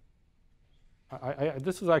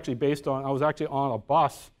 This was actually based on. I was actually on a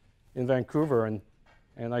bus in Vancouver,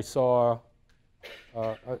 and I saw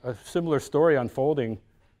a similar story unfolding,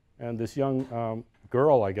 and this young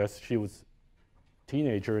girl, I guess she was a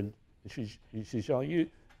teenager, and she's yelling,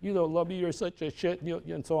 "You don't love me, you're such a shit,"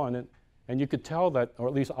 and so on. And you could tell that, or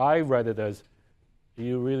at least I read it as,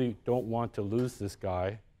 you really don't want to lose this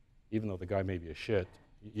guy, even though the guy may be a shit.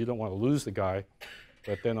 You don't want to lose the guy,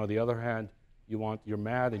 but then on the other hand, you're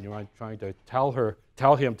mad and you're trying to tell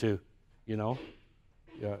him to,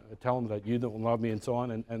 tell him that you don't love me and so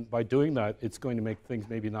on. And by doing that, it's going to make things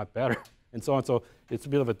maybe not better and so on. So it's a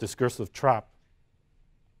bit of a discursive trap.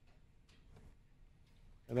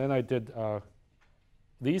 And then I did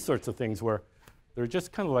these sorts of things where they're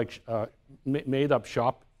just kind of like made up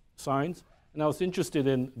shop signs. And I was interested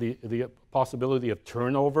in the possibility of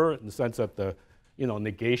turnover in the sense that the,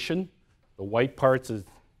 negation, the white parts is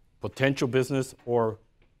potential business or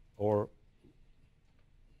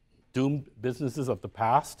doomed businesses of the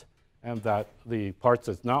past, and that the parts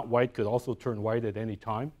that's not white could also turn white at any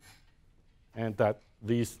time, and that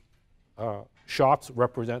these shops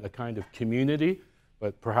represent a kind of community,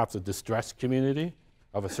 but perhaps a distressed community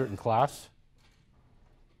of a certain class.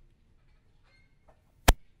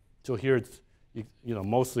 So here it's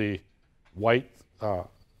mostly white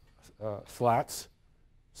slats,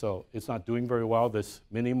 so it's not doing very well, this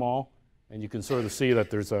mini mall, and you can sort of see that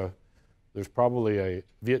there's probably a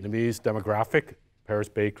Vietnamese demographic. Paris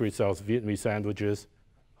Bakery sells Vietnamese sandwiches,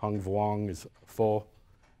 Hung Vuong is pho,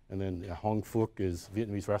 and then Hong Phuc is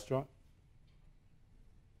Vietnamese restaurant.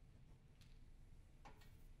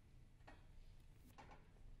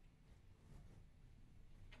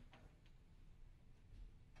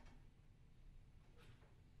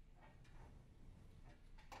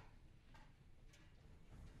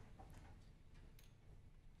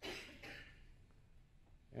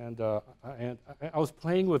 And I was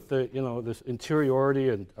playing with the, this interiority,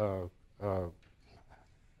 and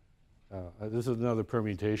this is another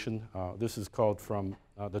permutation. This is called from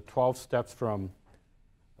the 12 steps from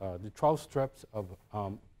the 12 steps of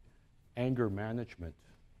anger management.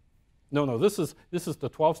 No, this is the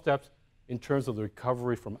 12 steps in terms of the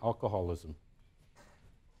recovery from alcoholism.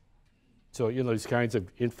 So these kinds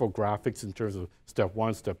of infographics in terms of step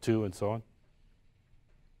 1, step 2, and so on.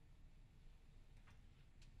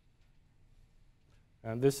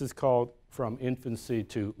 And this is called From Infancy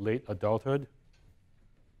to Late Adulthood.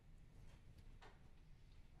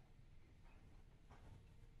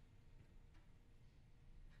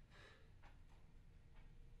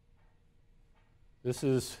 This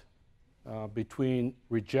is between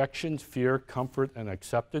rejection, fear, comfort, and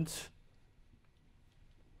acceptance.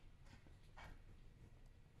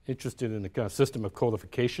 Interested in the kind of system of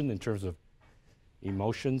codification in terms of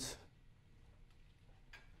emotions.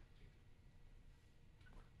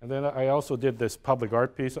 And then I also did this public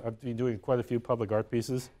art piece. I've been doing quite a few public art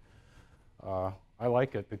pieces. I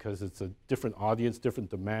like it because it's a different audience, different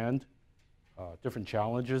demand, different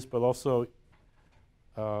challenges, but also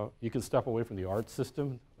you can step away from the art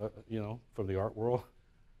system, from the art world.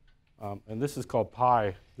 And this is called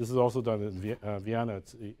Pi. This is also done in Vienna.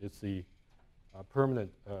 It's the permanent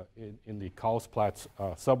in the Karlsplatz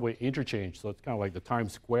subway interchange. So it's kind of like the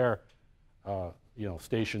Times Square,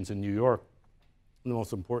 stations in New York. The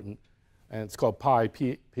most important, and it's called pi,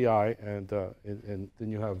 P-I, and then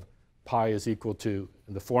you have pi is equal to,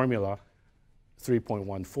 in the formula,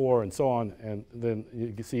 3.14, and so on, and then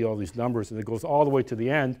you can see all these numbers, and it goes all the way to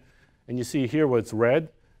the end, and you see here where it's red,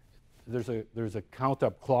 there's a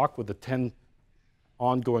count-up clock with the 10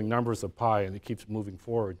 ongoing numbers of pi, and it keeps moving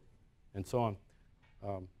forward, and so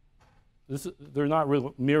on. They're not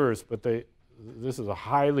real mirrors, but this is a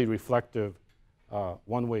highly reflective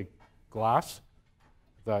one-way glass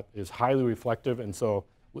that is highly reflective, and so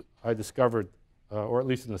I discovered, or at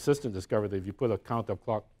least an assistant discovered, that if you put a count-up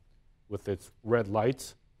clock with its red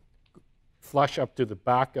lights flush up to the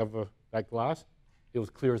back of that glass, it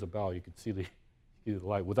was clear as a bell. You could see the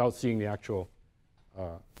light without seeing the actual,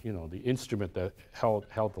 the instrument that held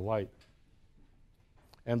the light.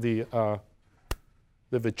 And the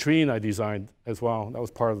vitrine I designed as well. That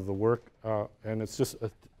was part of the work, and it's just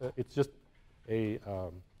a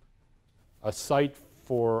site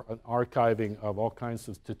for an archiving of all kinds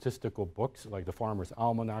of statistical books, like the Farmer's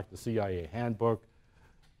Almanac, the CIA Handbook,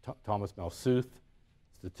 Thomas Malthus,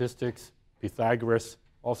 statistics, Pythagoras,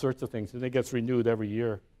 all sorts of things, and it gets renewed every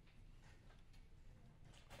year.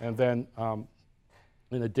 And then,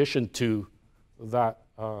 in addition to that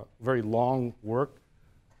very long work,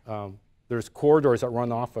 there's corridors that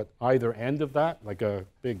run off at either end of that, like a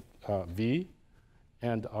big V,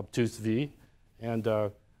 and obtuse V, and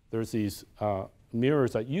there's these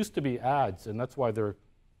mirrors that used to be ads, and that's why they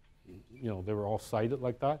were all sited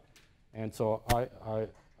like that. And so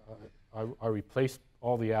I replaced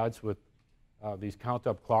all the ads with these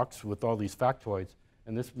count-up clocks with all these factoids,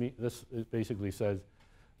 and this basically says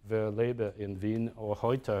 "Wer lebe in Wien or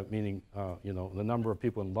heute," meaning the number of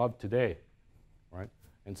people in love today, right?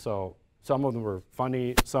 And so some of them were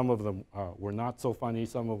funny, some of them were not so funny,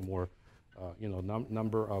 some of them were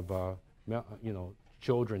number of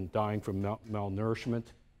children dying from malnourishment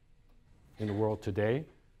in the world today.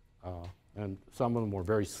 And some of them were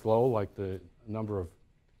very slow, like the number of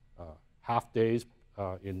half days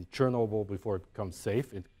in Chernobyl before it becomes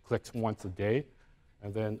safe. It clicks once a day.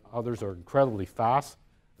 And then others are incredibly fast.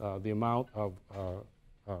 The amount of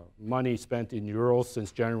money spent in euros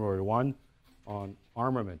since January 1 on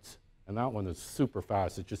armaments. And that one is super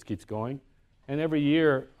fast. It just keeps going. And every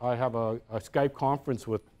year, I have a Skype conference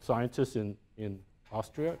with scientists in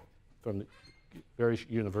Austria from the various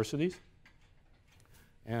universities.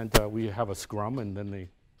 And we have a scrum, and then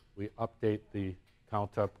we update the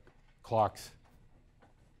count-up clocks.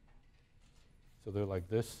 So they're like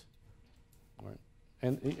this. All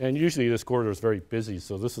right. And usually this corridor is very busy,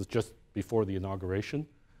 so this is just before the inauguration.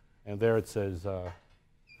 And there it says,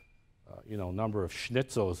 number of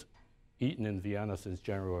schnitzels eaten in Vienna since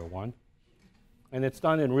January 1. And it's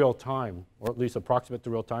done in real time, or at least approximate to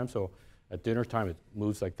real time. So at dinner time, it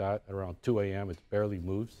moves like that. At around 2 a.m., it barely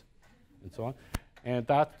moves, and so on. And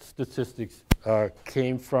that statistics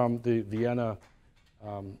came from the Vienna,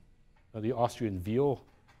 the Austrian Veal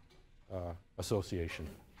Association.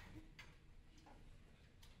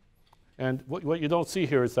 And what you don't see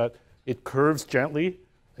here is that it curves gently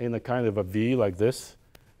in a kind of a V like this.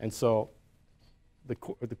 And so the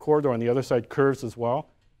corridor on the other side curves as well.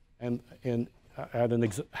 And at an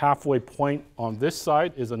halfway point on this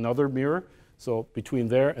side is another mirror. So between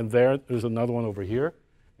there and there, there's another one over here.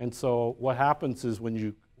 And so what happens is when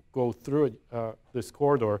you go through it, this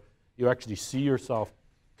corridor, you actually see yourself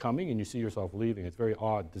coming and you see yourself leaving. It's very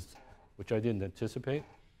odd, which I didn't anticipate.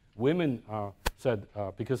 Women said,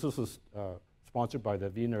 because this was sponsored by the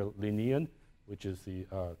Wiener Linien, which is the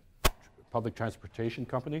public transportation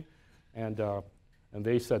company, and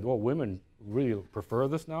they said, well, women really prefer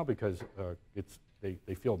this now because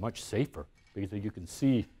they feel much safer because you can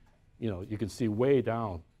see, you can see way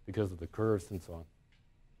down because of the curves and so on.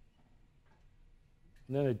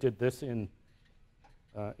 And then I did this in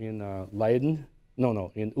Leiden,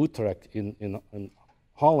 in Utrecht, in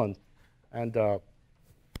Holland, and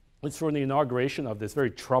it's for the inauguration of this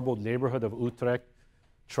very troubled neighborhood of Utrecht.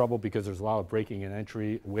 Trouble because there's a lot of breaking and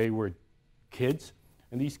entry, wayward kids,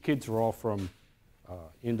 and these kids were all from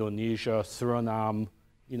Indonesia, Suriname,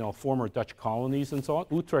 former Dutch colonies and so on.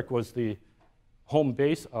 Utrecht was the home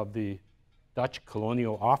base of the Dutch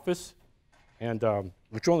colonial office, and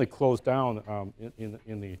which only closed down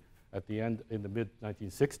at the end in the mid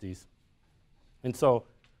 1960s. And so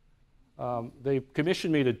they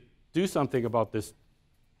commissioned me to do something about this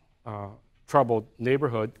troubled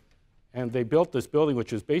neighborhood, and they built this building,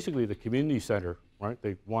 which is basically the community center, right?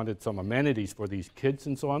 They wanted some amenities for these kids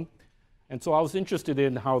and so on. And so I was interested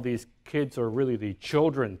in how these kids are really the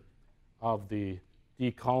children of the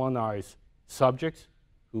decolonized subjects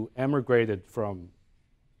who emigrated from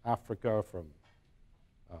Africa, from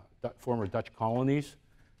former Dutch colonies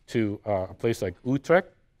to a place like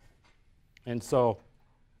Utrecht. And so,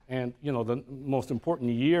 the most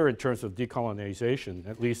important year in terms of decolonization,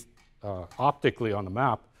 at least optically on the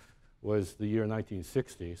map, was the year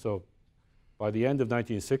 1960. So by the end of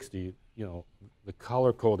 1960, the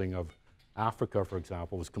color coding of Africa, for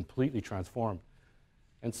example, was completely transformed.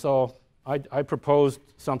 And so I proposed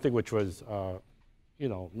something which was,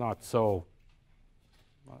 not so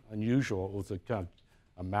unusual. It was a kind of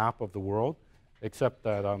a map of the world, except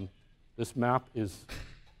that this map is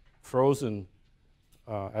frozen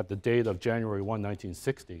at the date of January 1,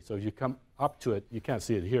 1960. So if you come up to it, you can't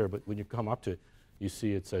see it here, but when you come up to it, you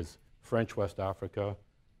see it says French West Africa,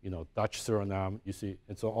 Dutch Suriname, you see,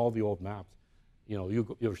 and so all the old maps.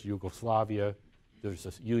 There's Yugoslavia, there's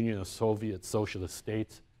this Union of Soviet Socialist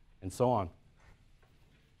States, and so on.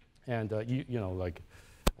 And, Union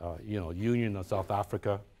of South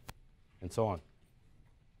Africa, and so on.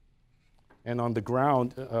 And on the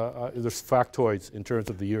ground, there's factoids in terms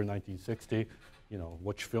of the year 1960,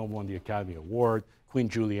 which film won the Academy Award. Queen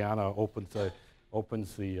Juliana opens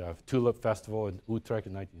the Tulip Festival in Utrecht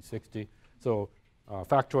in 1960. So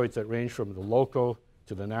factoids that range from the local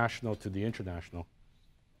to the national to the international.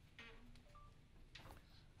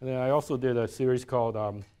 And then I also did a series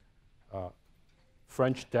called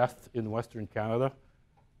French Death in Western Canada.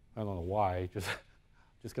 I don't know why,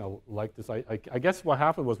 just kind of like this. I guess what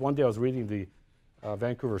happened was one day I was reading the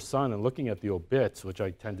Vancouver Sun and looking at the obits, which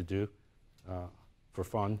I tend to do for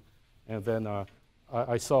fun. And then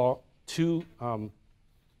I saw two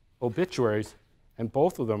obituaries, and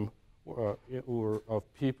both of them were of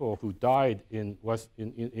people who died in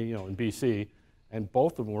BC, and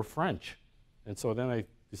both of them were French. And so then I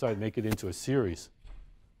decided to make it into a series.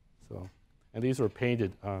 So, and these were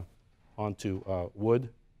painted onto wood.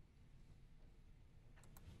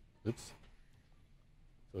 Oops.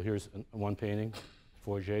 So here's one painting,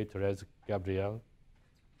 Forget, Thérèse, Gabrielle.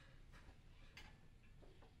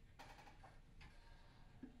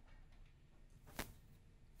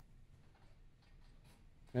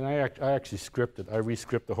 And I actually scripted. I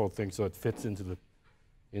re-script the whole thing so it fits into the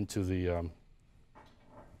into the,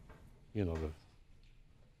 you know,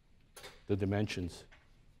 the dimensions.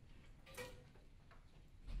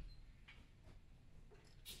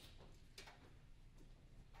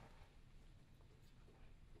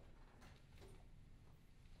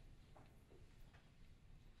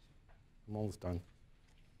 I'm almost done.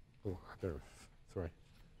 Oh, there. Sorry.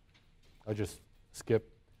 I'll skip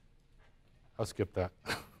that.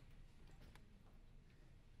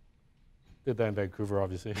 Did that in Vancouver,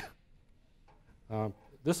 obviously.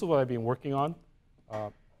 This is what I've been working on.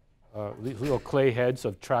 These little clay heads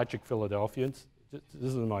of tragic Philadelphians. This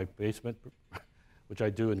is in my basement, which I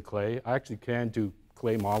do in clay. I actually can do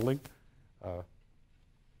clay modeling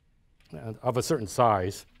and of a certain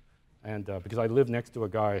size. And because I live next to a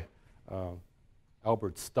guy,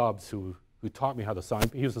 Albert Stubbs, who taught me how to sign.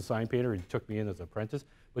 He was a sign painter. He took me in as an apprentice.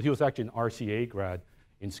 But he was actually an RCA grad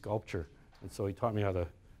in sculpture. And so he taught me how to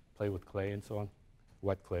play with clay and so on,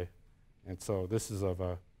 wet clay. And so this is of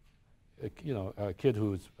a kid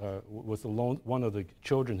who was one of the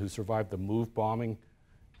children who survived the MOVE bombing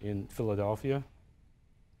in Philadelphia.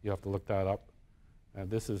 You have to look that up. And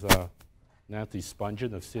this is Nancy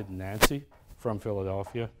Spungen of Sid and Nancy from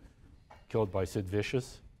Philadelphia, killed by Sid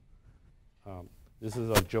Vicious. This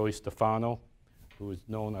is Joey Stefano, who was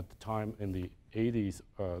known at the time in the 80s,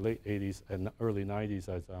 late 80s and early 90s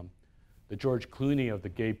as the George Clooney of the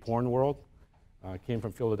gay porn world. Came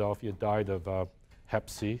from Philadelphia, died of Hep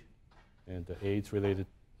C and AIDS related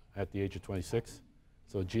at the age of 26.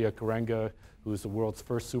 So Gia Karenga, who is the world's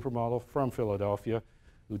first supermodel from Philadelphia,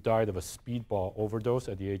 who died of a speedball overdose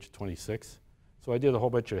at the age of 26. So I did a whole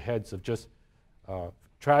bunch of heads of just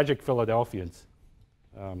tragic Philadelphians.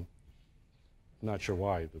 I'm not sure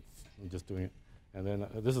why, but I'm just doing it. And then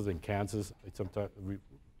this is in Kansas.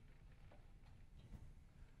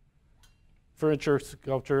 Furniture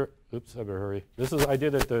sculpture. Oops, I better hurry. I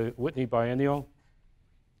did at the Whitney Biennial.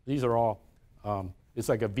 These are all, it's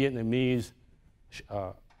like a Vietnamese,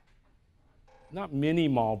 not mini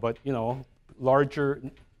mall, but larger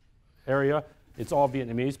area. It's all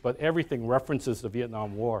Vietnamese, but everything references the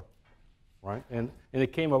Vietnam War, right? And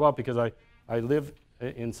it came about because I live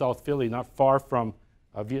in South Philly, not far from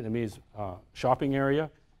a Vietnamese shopping area,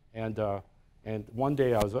 and one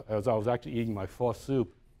day as I was actually eating my pho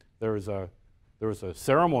soup, there was a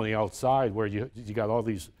ceremony outside where you got all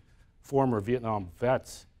these former Vietnam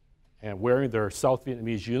vets and wearing their South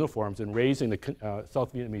Vietnamese uniforms and raising the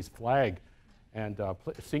South Vietnamese flag and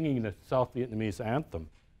singing the South Vietnamese anthem.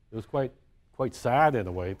 It was quite sad in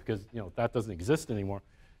a way because that doesn't exist anymore.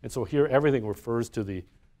 And so here everything refers to the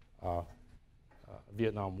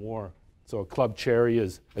Vietnam War. So a club cherry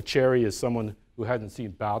is someone who hadn't seen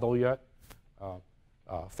battle yet.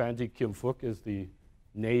 Phan Thi Kim Phuc is the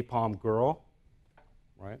napalm girl,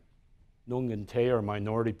 right? Nung and Tay are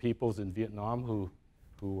minority peoples in Vietnam who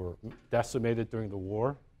were decimated during the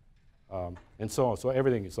war, and so on. So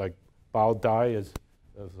everything is like Bao Dai is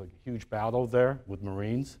like a huge battle there with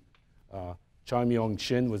Marines. Choi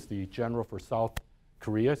Myung-shin was the general for South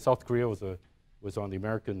Korea. South Korea was on the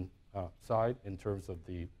American side in terms of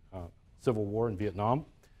the Civil War in Vietnam,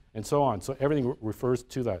 and so on. So everything refers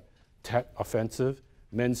to that Tet offensive.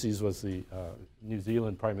 Menzies was the New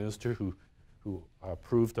Zealand Prime Minister who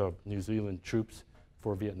approved of New Zealand troops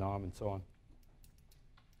for Vietnam and so on.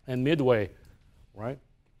 And Midway, right?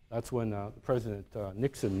 That's when President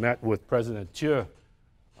Nixon met with President Thieu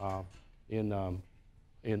on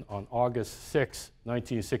August 6,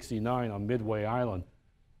 1969 on Midway Island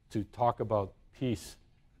to talk about peace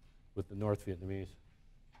with the North Vietnamese.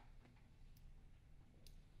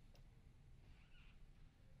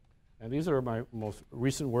 And these are my most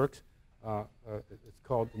recent works. It's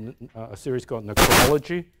called a series called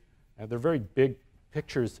Necrology, and they're very big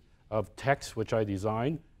pictures of text which I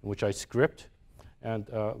design and which I script, and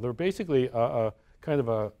they're basically kind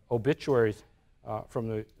of obituaries from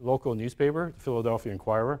the local newspaper, the Philadelphia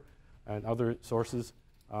Inquirer, and other sources,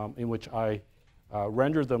 in which I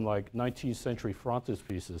render them like 19th century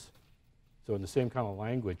frontispieces, so in the same kind of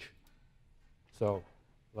language. So,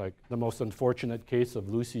 like the most unfortunate case of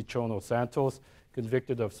Lucy Chono Santos,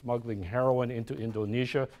 convicted of smuggling heroin into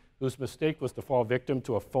Indonesia, whose mistake was to fall victim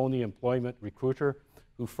to a phony employment recruiter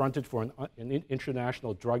who fronted for an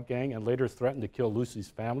international drug gang and later threatened to kill Lucy's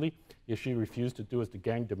family if she refused to do as the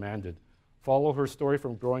gang demanded. Follow her story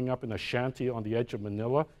from growing up in a shanty on the edge of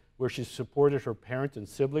Manila, where she supported her parents and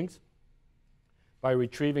siblings by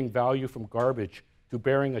retrieving value from garbage, to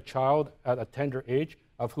bearing a child at a tender age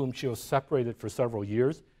of whom she was separated for several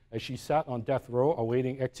years, as she sat on death row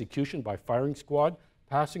awaiting execution by firing squad,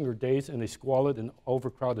 passing her days in a squalid and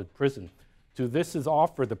overcrowded prison. To this is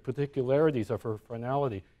offered the particularities of her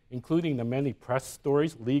finality, including the many press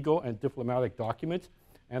stories, legal and diplomatic documents,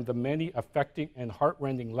 and the many affecting and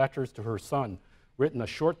heartrending letters to her son, written a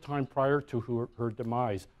short time prior to her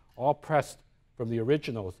demise, all pressed from the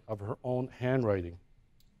originals of her own handwriting.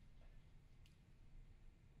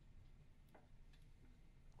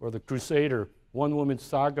 Or The Crusader, one woman's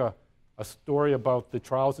saga, a story about the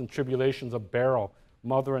trials and tribulations of Beryl,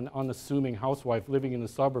 mother and unassuming housewife living in the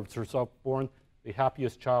suburbs, herself born the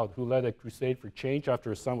happiest child, who led a crusade for change after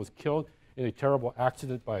her son was killed in a terrible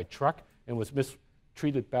accident by a truck and was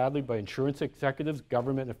mistreated badly by insurance executives,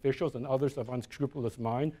 government officials, and others of unscrupulous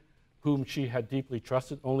mind, whom she had deeply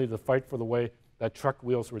trusted, only to fight for the way that truck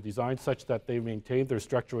wheels were designed such that they maintained their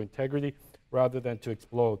structural integrity rather than to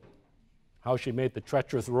explode. How she made the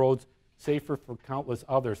treacherous roads safer for countless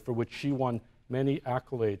others, for which she won many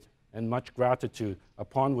accolades and much gratitude,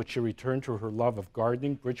 upon which she returned to her love of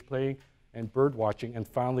gardening, bridge playing, and bird watching, and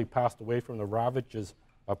finally passed away from the ravages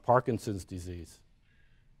of Parkinson's disease.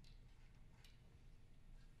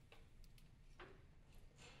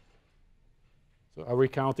 So a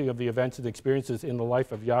recounting of the events and experiences in the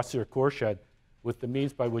life of Yasser Khorshid, with the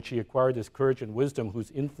means by which he acquired his courage and wisdom,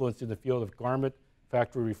 whose influence in the field of garment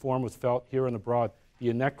factory reform was felt here and abroad, the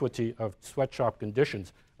inequity of sweatshop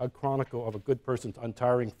conditions, a chronicle of a good person's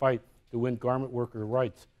untiring fight to win garment worker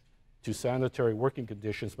rights, to sanitary working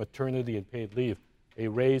conditions, maternity and paid leave, a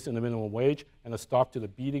raise in the minimum wage, and a stop to the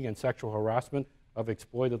beating and sexual harassment of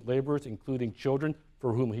exploited laborers, including children,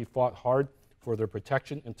 for whom he fought hard for their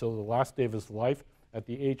protection until the last day of his life, at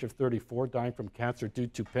the age of 34, dying from cancer due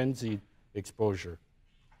to penseed exposure.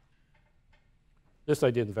 This I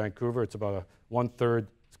did in Vancouver. It's about a 1/3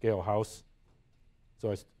 scale house.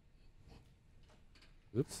 So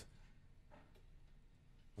oops,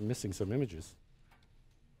 I'm missing some images.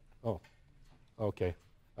 Oh, okay.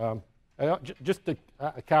 Just to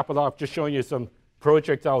cap it off, just showing you some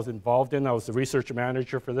projects I was involved in. I was the research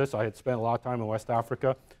manager for this. I had spent a lot of time in West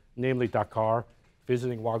Africa, namely Dakar,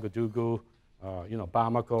 visiting Ouagadougou,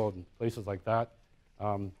 Bamako, and places like that,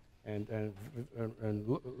 and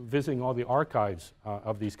visiting all the archives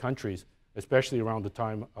of these countries, especially around the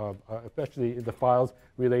time of, especially the files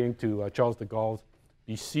relating to Charles de Gaulle's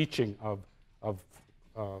beseeching of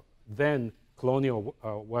then colonial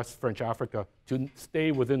West French Africa to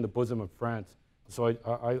stay within the bosom of France. So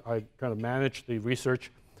I kind of managed the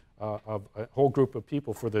research of a whole group of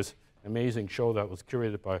people for this amazing show that was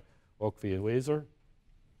curated by Oakvie and Weiser.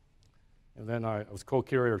 And then I was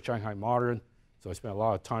co-curator of Shanghai Modern, so I spent a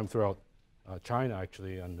lot of time throughout China,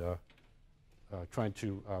 actually, and trying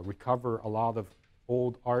to recover a lot of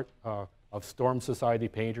old art of Storm Society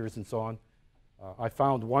painters and so on. I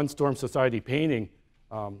found one Storm Society painting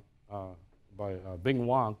by Bing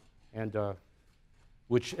Wang, and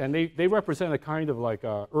they represent a kind of like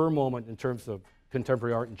a moment in terms of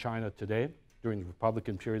contemporary art in China today, during the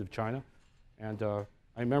Republican period of China. And I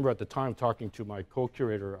remember at the time talking to my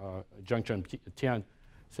co-curator, Zheng Chen Tian,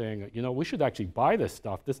 saying, we should actually buy this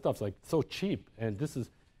stuff. This stuff's like so cheap, and this is,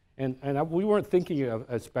 and we weren't thinking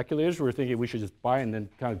as speculators. We were thinking we should just buy and then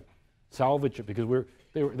kind of salvage it, because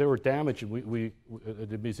they were damaged, and we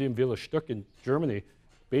the Museum Villa Stück in Germany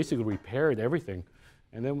basically repaired everything.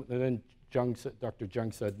 And then Dr.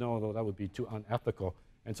 Zheng said, no, that would be too unethical.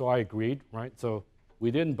 And so I agreed, right? So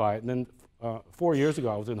we didn't buy it. And then 4 years ago,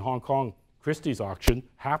 I was in Hong Kong, Christie's auction,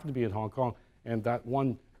 happened to be in Hong Kong, and that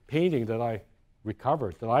one painting that I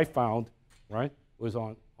recovered, that I found, right, was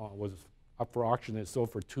up for auction, and it sold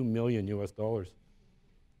for $2 million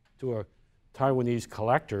to a Taiwanese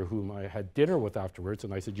collector whom I had dinner with afterwards.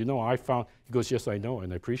 And I said, I found, he goes, yes, I know,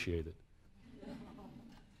 and I appreciate it.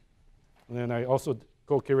 And then I also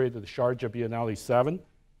co-curated the Sharjah Biennale 7.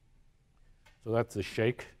 So that's the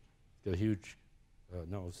sheikh, got a huge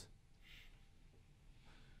nose.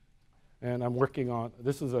 And I'm working on,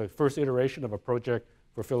 this is a first iteration of a project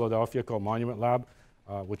for Philadelphia called Monument Lab,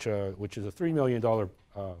 which is a $3 million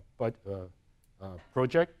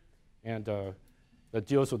project, and that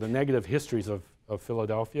deals with the negative histories of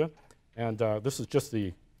Philadelphia. And this is just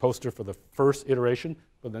the poster for the first iteration,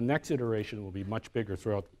 but the next iteration will be much bigger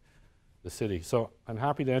throughout the city. So I'm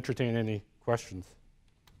happy to entertain any questions.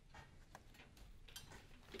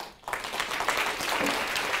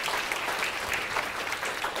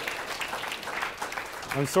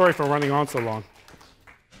 I'm sorry for running on so long.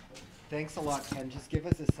 Thanks a lot, Ken. Just give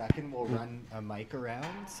us a second. We'll run a mic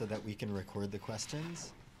around so that we can record the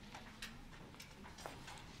questions.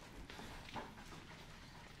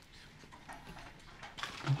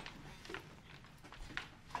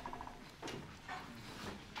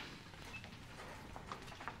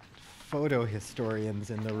 Photo historians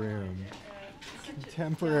in the room.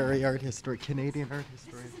 Contemporary art history, Canadian art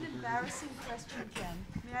history. This is an embarrassing question, Jen.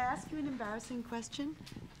 May I ask you an embarrassing question?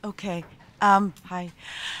 Okay. Hi.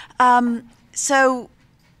 So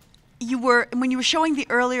you were, when you were showing the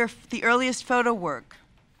earliest photo work,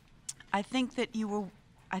 I think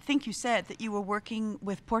you said that you were working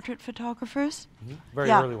with portrait photographers? Mm-hmm.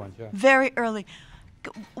 Very early ones, yeah. Very early.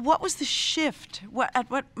 What was the shift? At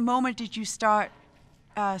what moment did you start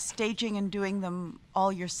staging and doing them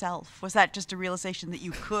all yourself? Was that just a realization that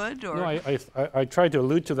you could? Or? No, I tried to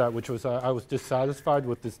allude to that, which was I was dissatisfied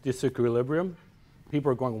with this disequilibrium.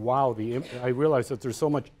 People are going, wow, I realized that there's so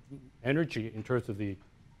much energy in terms of the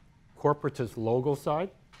corporatist logo side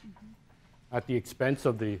at the expense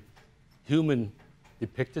of the human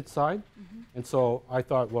depicted side. And so I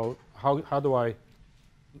thought, well, how do I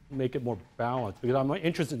make it more balanced? Because I'm not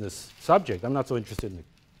interested in this subject. I'm not so interested in the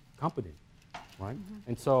company, right?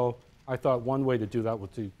 And so I thought one way to do that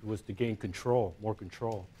was to gain control, more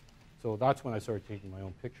control. So that's when I started taking my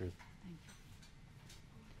own pictures. Thank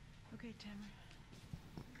you. Okay, Tamara.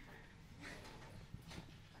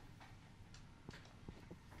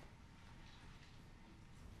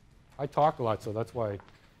 I talk a lot, so that's why,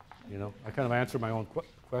 I kind of answer my own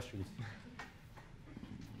questions.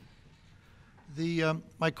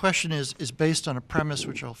 My question is based on a premise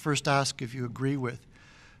which I'll first ask if you agree with.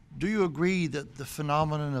 Do you agree that the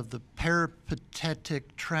phenomenon of the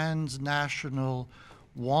peripatetic, transnational,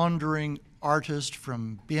 wandering artist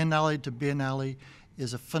from biennale to biennale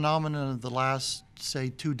is a phenomenon of the last, say,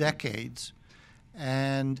 2 decades?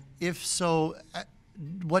 And if so,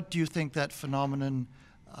 what do you think that phenomenon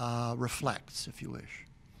reflects, if you wish?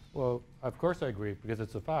 Well, of course I agree, because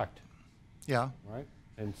it's a fact. Yeah. Right?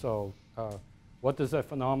 And so what does that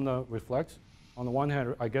phenomena reflect? On the one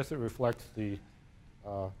hand, I guess it reflects the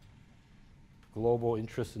global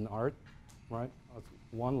interest in art, right? That's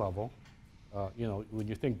one level. When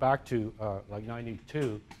you think back to like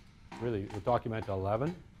 92, really, the Document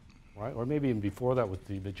 11, right? Or maybe even before that with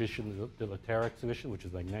the Magician de la Terre exhibition, which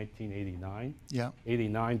is like 1989. Yeah.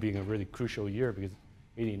 89 being a really crucial year, because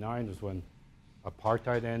 89 was when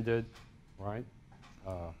apartheid ended, right?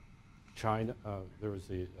 China, there was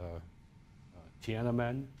the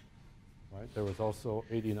Tiananmen, right? There was also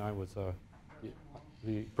 89 was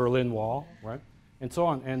the Berlin Wall, right? And so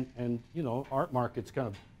on. And art markets kind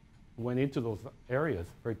of went into those areas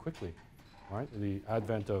very quickly, right? The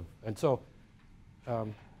advent of, and so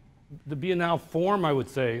the Biennale form, I would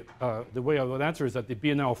say, the way I would answer is that the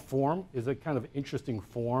Biennale form is a kind of interesting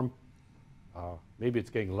form. Maybe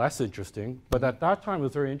it's getting less interesting, but at that time it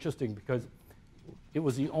was very interesting because it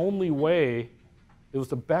was the only way, it was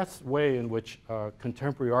the best way in which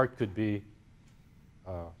contemporary art could be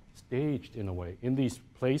staged in a way, in these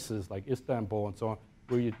places like Istanbul and so on,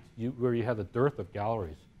 where you had a dearth of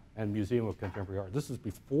galleries and museum of contemporary art. This is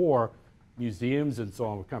before museums and so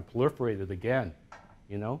on were kind of proliferated again,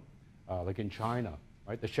 like in China,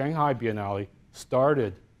 right? The Shanghai Biennale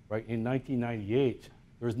started right in 1998.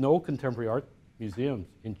 There was no contemporary art museums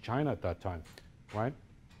in China at that time, right?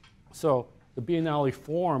 So the Biennale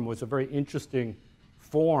form was a very interesting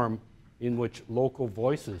form in which local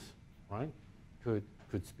voices, right, could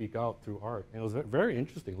speak out through art. And it was very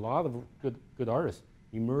interesting. A lot of good artists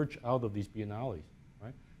emerge out of these biennales,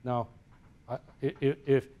 right? Now,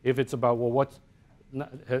 if it's about, well,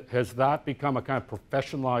 has that become a kind of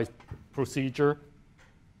professionalized procedure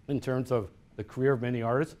in terms of the career of many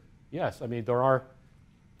artists? Yes, I mean, there are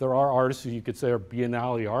artists who you could say are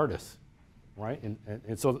biennale artists, right?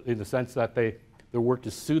 And so in the sense that their work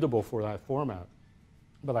is suitable for that format.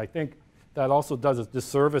 But I think that also does a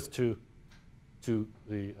disservice to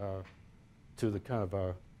the kind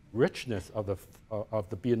of richness of the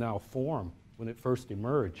Biennale form when it first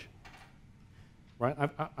emerged. Right?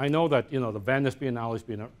 I know that the Venice Biennale has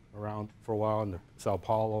been around for a while, in the Sao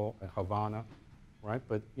Paulo and Havana, right?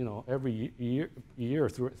 But every year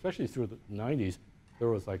through, especially through the 90s, there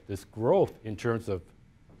was like this growth in terms of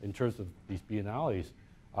these biennales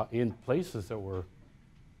in places that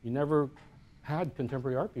you never had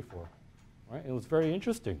contemporary art before, right? It was very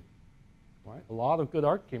interesting, right? A lot of good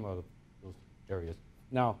art came out of those areas.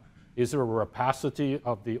 Now, is there a rapacity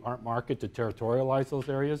of the art market to territorialize those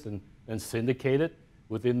areas and syndicate it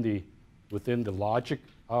within the logic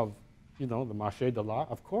of the marché de l'art?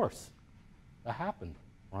 Of course, that happened,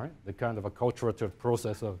 right? The kind of acculturative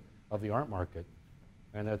process of the art market.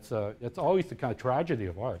 And it's always the kind of tragedy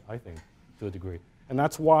of art, I think, to a degree. And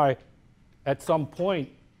that's why, at some point,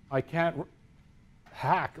 I can't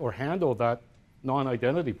hack or handle that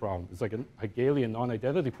non-identity problem. It's like a Hegelian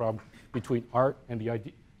non-identity problem between art and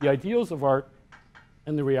the ideals of art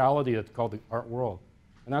and the reality that's called the art world.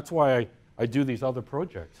 And that's why I do these other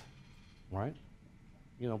projects, right?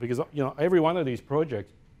 Because every one of these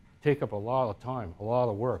projects take up a lot of time, a lot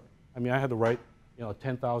of work. I mean, I had to write a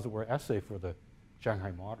 10,000-word essay for the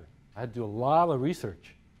Shanghai Modern. I had to do a lot of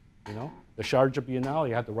research. The Sharjah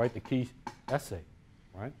Biennale, I had to write the key essay,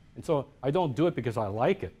 right? And so I don't do it because I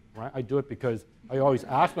like it, right? I do it because I always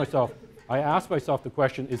ask myself the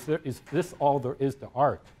question, is this all there is to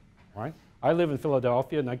art, right? I live in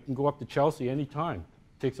Philadelphia, and I can go up to Chelsea anytime.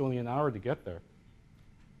 It takes only an hour to get there.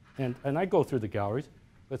 And I go through the galleries,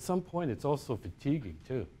 but at some point it's also fatiguing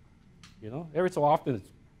too. Every so often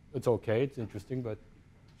it's okay, it's interesting, but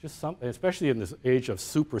just something, especially in this age of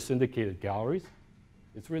super syndicated galleries,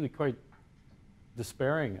 it's really quite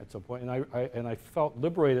despairing at some point. And I felt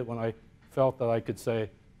liberated when I felt that I could say,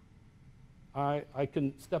 I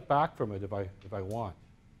can step back from it if I want,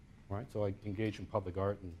 right? So I engage in public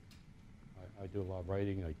art, and I do a lot of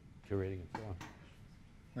writing, curating, and so on.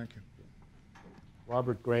 Thank you.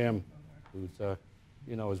 Robert Graham, who's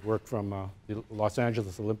his work from the Los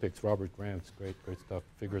Angeles Olympics. Robert Graham's great stuff,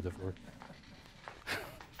 figurative work.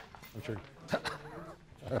 I'm sure.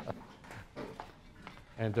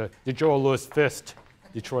 And the Joel Louis Fist,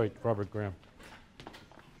 Detroit, Robert Graham.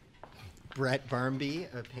 Brett Barmby,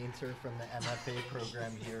 a painter from the MFA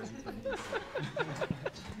program here.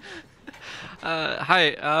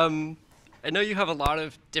 Hi. I know you have a lot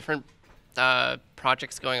of different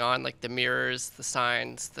projects going on, like the mirrors, the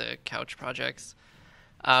signs, the couch projects.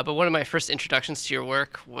 But one of my first introductions to your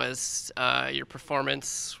work was your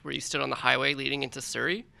performance where you stood on the highway leading into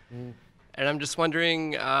Surrey. Mm. And I'm just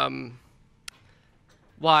wondering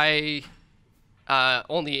why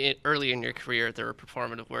only early in your career there were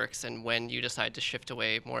performative works, and when you decided to shift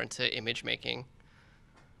away more into image making.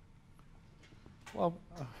 Well,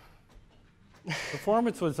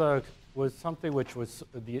 performance was something which was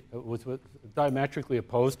diametrically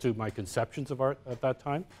opposed to my conceptions of art at that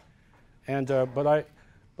time, and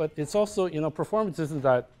but it's also performance isn't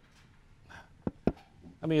that.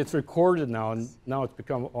 I mean, it's recorded now, and now it's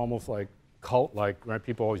become almost like cult-like, right?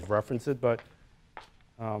 People always reference it, but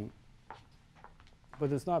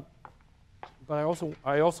it's not. But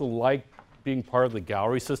I also like being part of the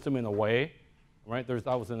gallery system in a way, right?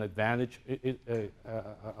 That was an advantage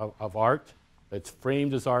of art. It's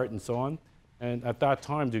framed as art and so on. And at that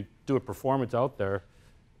time, to do a performance out there,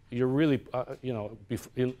 you're really,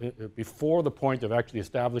 before the point of actually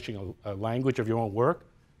establishing a language of your own work,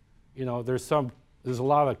 there's a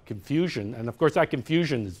lot of confusion, and of course that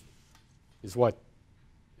confusion is what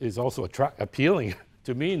is also appealing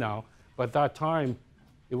to me now. But at that time,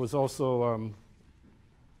 it was also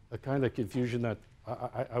a kind of confusion that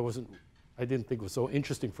I didn't think was so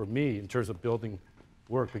interesting for me in terms of building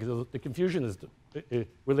work, because the confusion it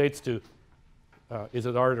relates to is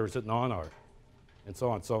it art or is it non-art, and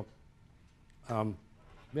so on. So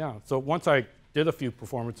yeah. So once I did a few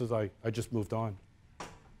performances, I just moved on.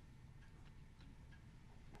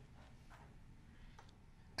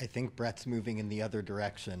 I think Brett's moving in the other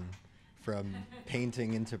direction, from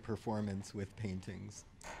painting into performance with paintings.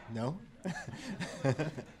 No?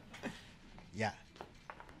 Yeah.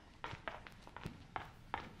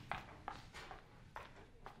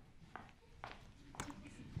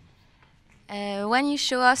 When you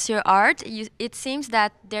show us your art, it seems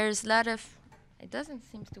that there's a lot of. It doesn't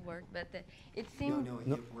seem to work, but it seems.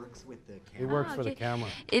 No, it works with the camera. It works for the camera.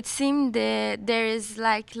 It seems there is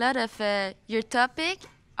like a lot of your topic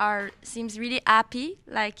seems really happy,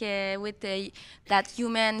 like with that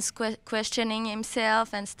human's questioning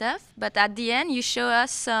himself and stuff. But at the end, you show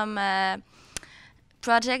us some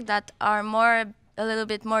projects that are a little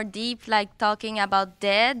bit more deep, like talking about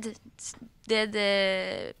dead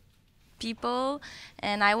people.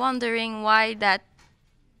 And I'm wondering why that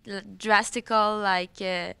drastical,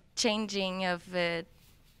 changing of the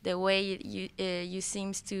way you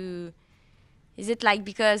seems to. Is it like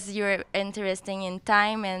because you're interested in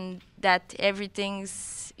time and that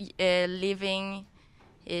everything's living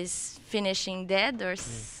is finishing dead, or?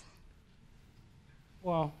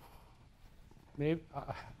 Well, maybe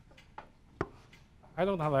I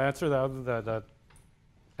don't know how to answer that. Other than that,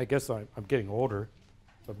 I guess I'm getting older,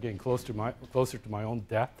 so I'm getting closer to my own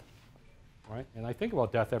death, right? And I think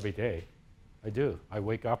about death every day. I do. I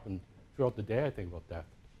wake up and throughout the day I think about death,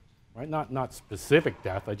 right? Not specific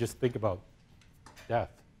death. I just think about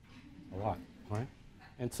death a lot, right?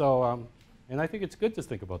 And so, and I think it's good to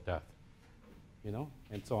think about death, and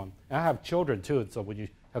so on. And I have children too, and so when you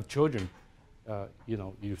have children,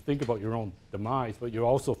 you think about your own demise, but you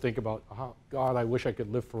also think about, oh, God, I wish I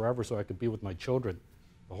could live forever so I could be with my children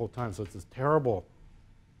the whole time. So it's this terrible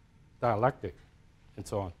dialectic, and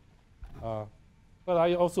so on. but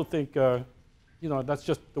I also think, you know, that's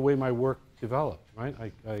just the way my work developed, right?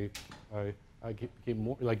 I became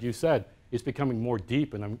more, like you said, it's becoming more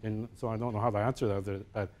deep, and so I don't know how to answer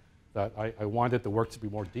that. That I wanted the work to be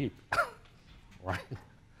more deep, right?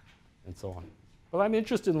 And so on. But I'm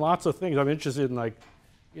interested in lots of things. I'm interested in, like,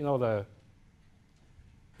 you know, the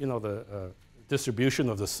distribution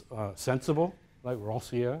of the sensible, like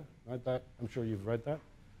Rancière, right? That, I'm sure you've read that,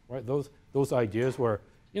 right? Those ideas where,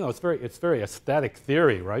 you know, it's very aesthetic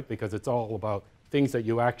theory, right? Because it's all about things that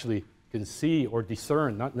you actually can see or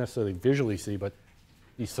discern, not necessarily visually see, but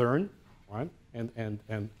discern, right?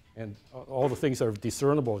 And all the things that are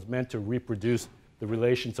discernible is meant to reproduce the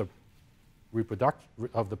relations of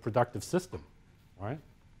the productive system, right?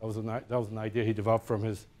 That was an idea he developed from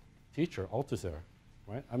his teacher, Althusser,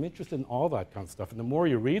 right? I'm interested in all that kind of stuff, and the more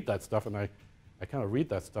you read that stuff, and I kind of read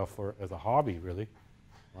that stuff as a hobby, really,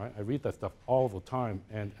 right? I read that stuff all the time,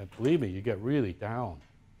 and believe me, you get really down.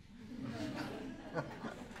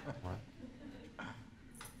 Right?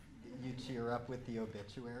 You cheer up with the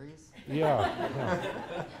obituaries? Yeah.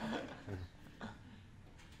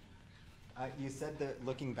 You said that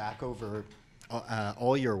looking back over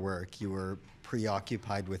all your work, you were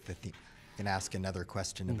preoccupied with the theme. I can ask another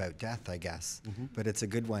question about death, I guess, but it's a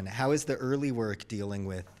good one. How is the early work dealing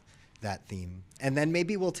with that theme? And then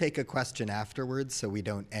maybe we'll take a question afterwards so we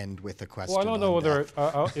don't end with a question. Well, I don't know whether,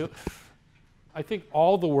 I think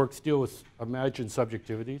all the works deal with imagined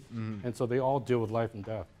subjectivities, and so they all deal with life and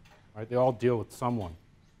death, right? They all deal with someone,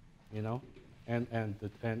 you know? And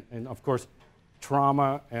of course,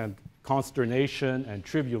 trauma and consternation and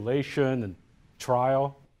tribulation and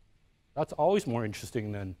trial, that's always more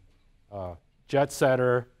interesting than jet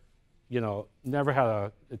setter, you know, never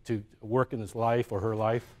had to work in his life or her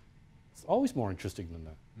life. It's always more interesting than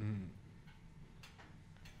that.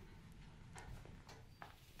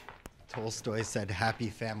 Tolstoy said, happy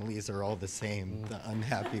families are all the same. The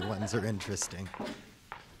unhappy ones are interesting.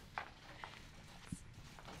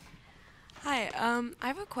 Hi, I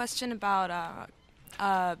have a question about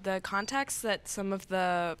the context that some of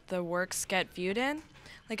the works get viewed in.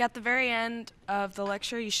 Like at the very end of the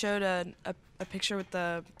lecture, you showed a picture with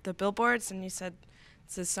the billboards, and you said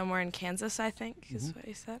this is somewhere in Kansas, I think, is what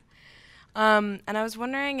you said. And I was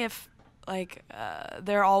wondering if, like,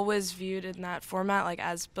 they're always viewed in that format, like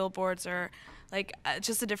as billboards, or like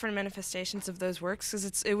just the different manifestations of those works,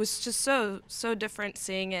 because it was just so different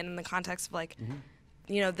seeing it in the context of, like,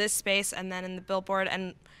 you know, this space, and then in the billboard,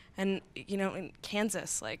 and you know, in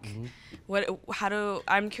Kansas, like,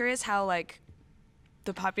 I'm curious how, like,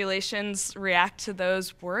 the populations react to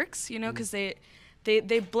those works, you know, because they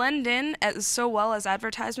blend in so well as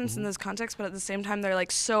advertisements in this context, but at the same time they're,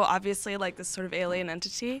 like, so obviously like this sort of alien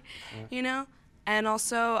entity, you know. And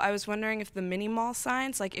also I was wondering if the mini mall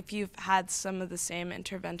signs, like, if you've had some of the same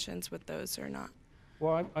interventions with those or not.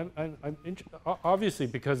 Well, obviously,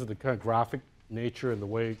 because of the kind of graphic nature and the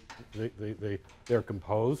way they're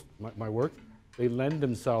composed, my work, they lend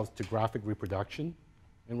themselves to graphic reproduction,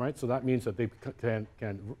 and right, so that means that they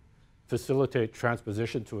can facilitate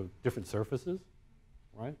transposition to different surfaces,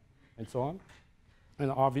 right, and so on,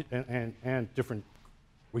 and different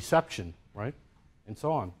reception, right, and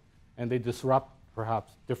so on, and they disrupt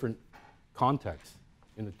perhaps different contexts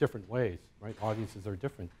in different ways, right? Audiences are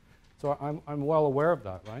different, so I'm well aware of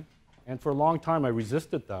that, right? And for a long time I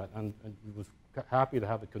resisted that, and was happy to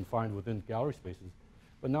have it confined within gallery spaces,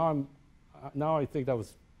 but now I think that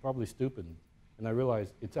was probably stupid, and I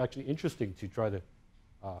realize it's actually interesting to try to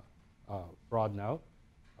broaden out,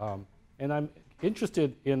 and I'm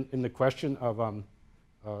interested in the question of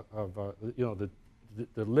you know,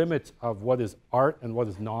 the limits of what is art and what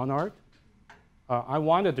is non-art. I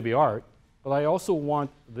want it to be art, but I also want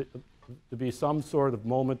to be some sort of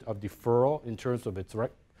moment of deferral in terms of its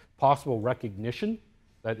possible recognition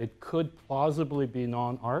that it could plausibly be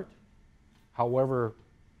non-art, however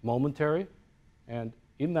momentary, and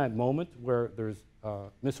in that moment where there's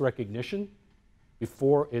misrecognition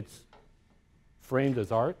before it's framed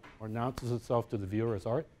as art or announces itself to the viewer as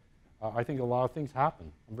art, I think a lot of things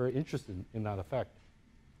happen. I'm very interested in that effect.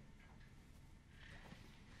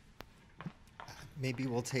 Maybe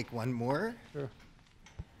we'll take one more. Sure.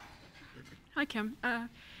 Hi, Kim.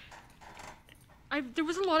 There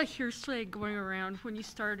was a lot of hearsay going around when you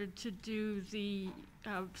started to do the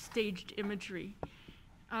staged imagery.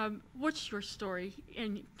 What's your story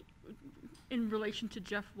in relation to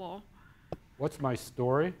Jeff Wall? What's my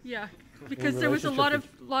story? Yeah, because there was a lot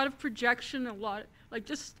of projection, a lot, like,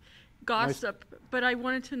 just gossip. But I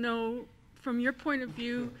wanted to know, from your point of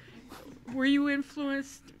view, were you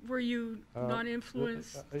influenced? Were you not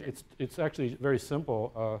influenced? It's actually very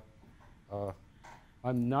simple.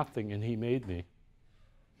 I'm nothing and he made me.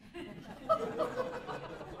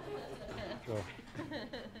 So,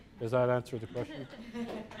 does that answer the question?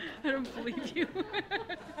 I don't believe you.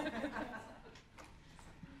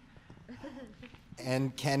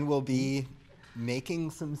 And Ken will be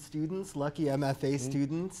making some students, lucky MFA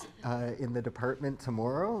students, in the department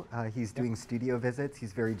tomorrow. He's doing studio visits.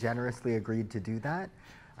 He's very generously agreed to do that.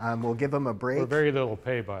 We'll give him a break. For very little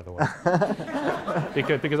pay, by the way.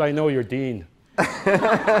 because I know you're dean.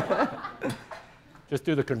 Just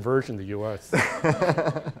do the conversion to US.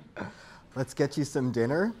 Let's get you some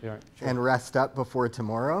dinner and rest up before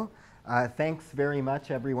tomorrow. Thanks very much,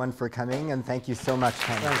 everyone, for coming, and thank you so much,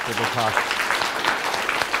 Ken, for the talk.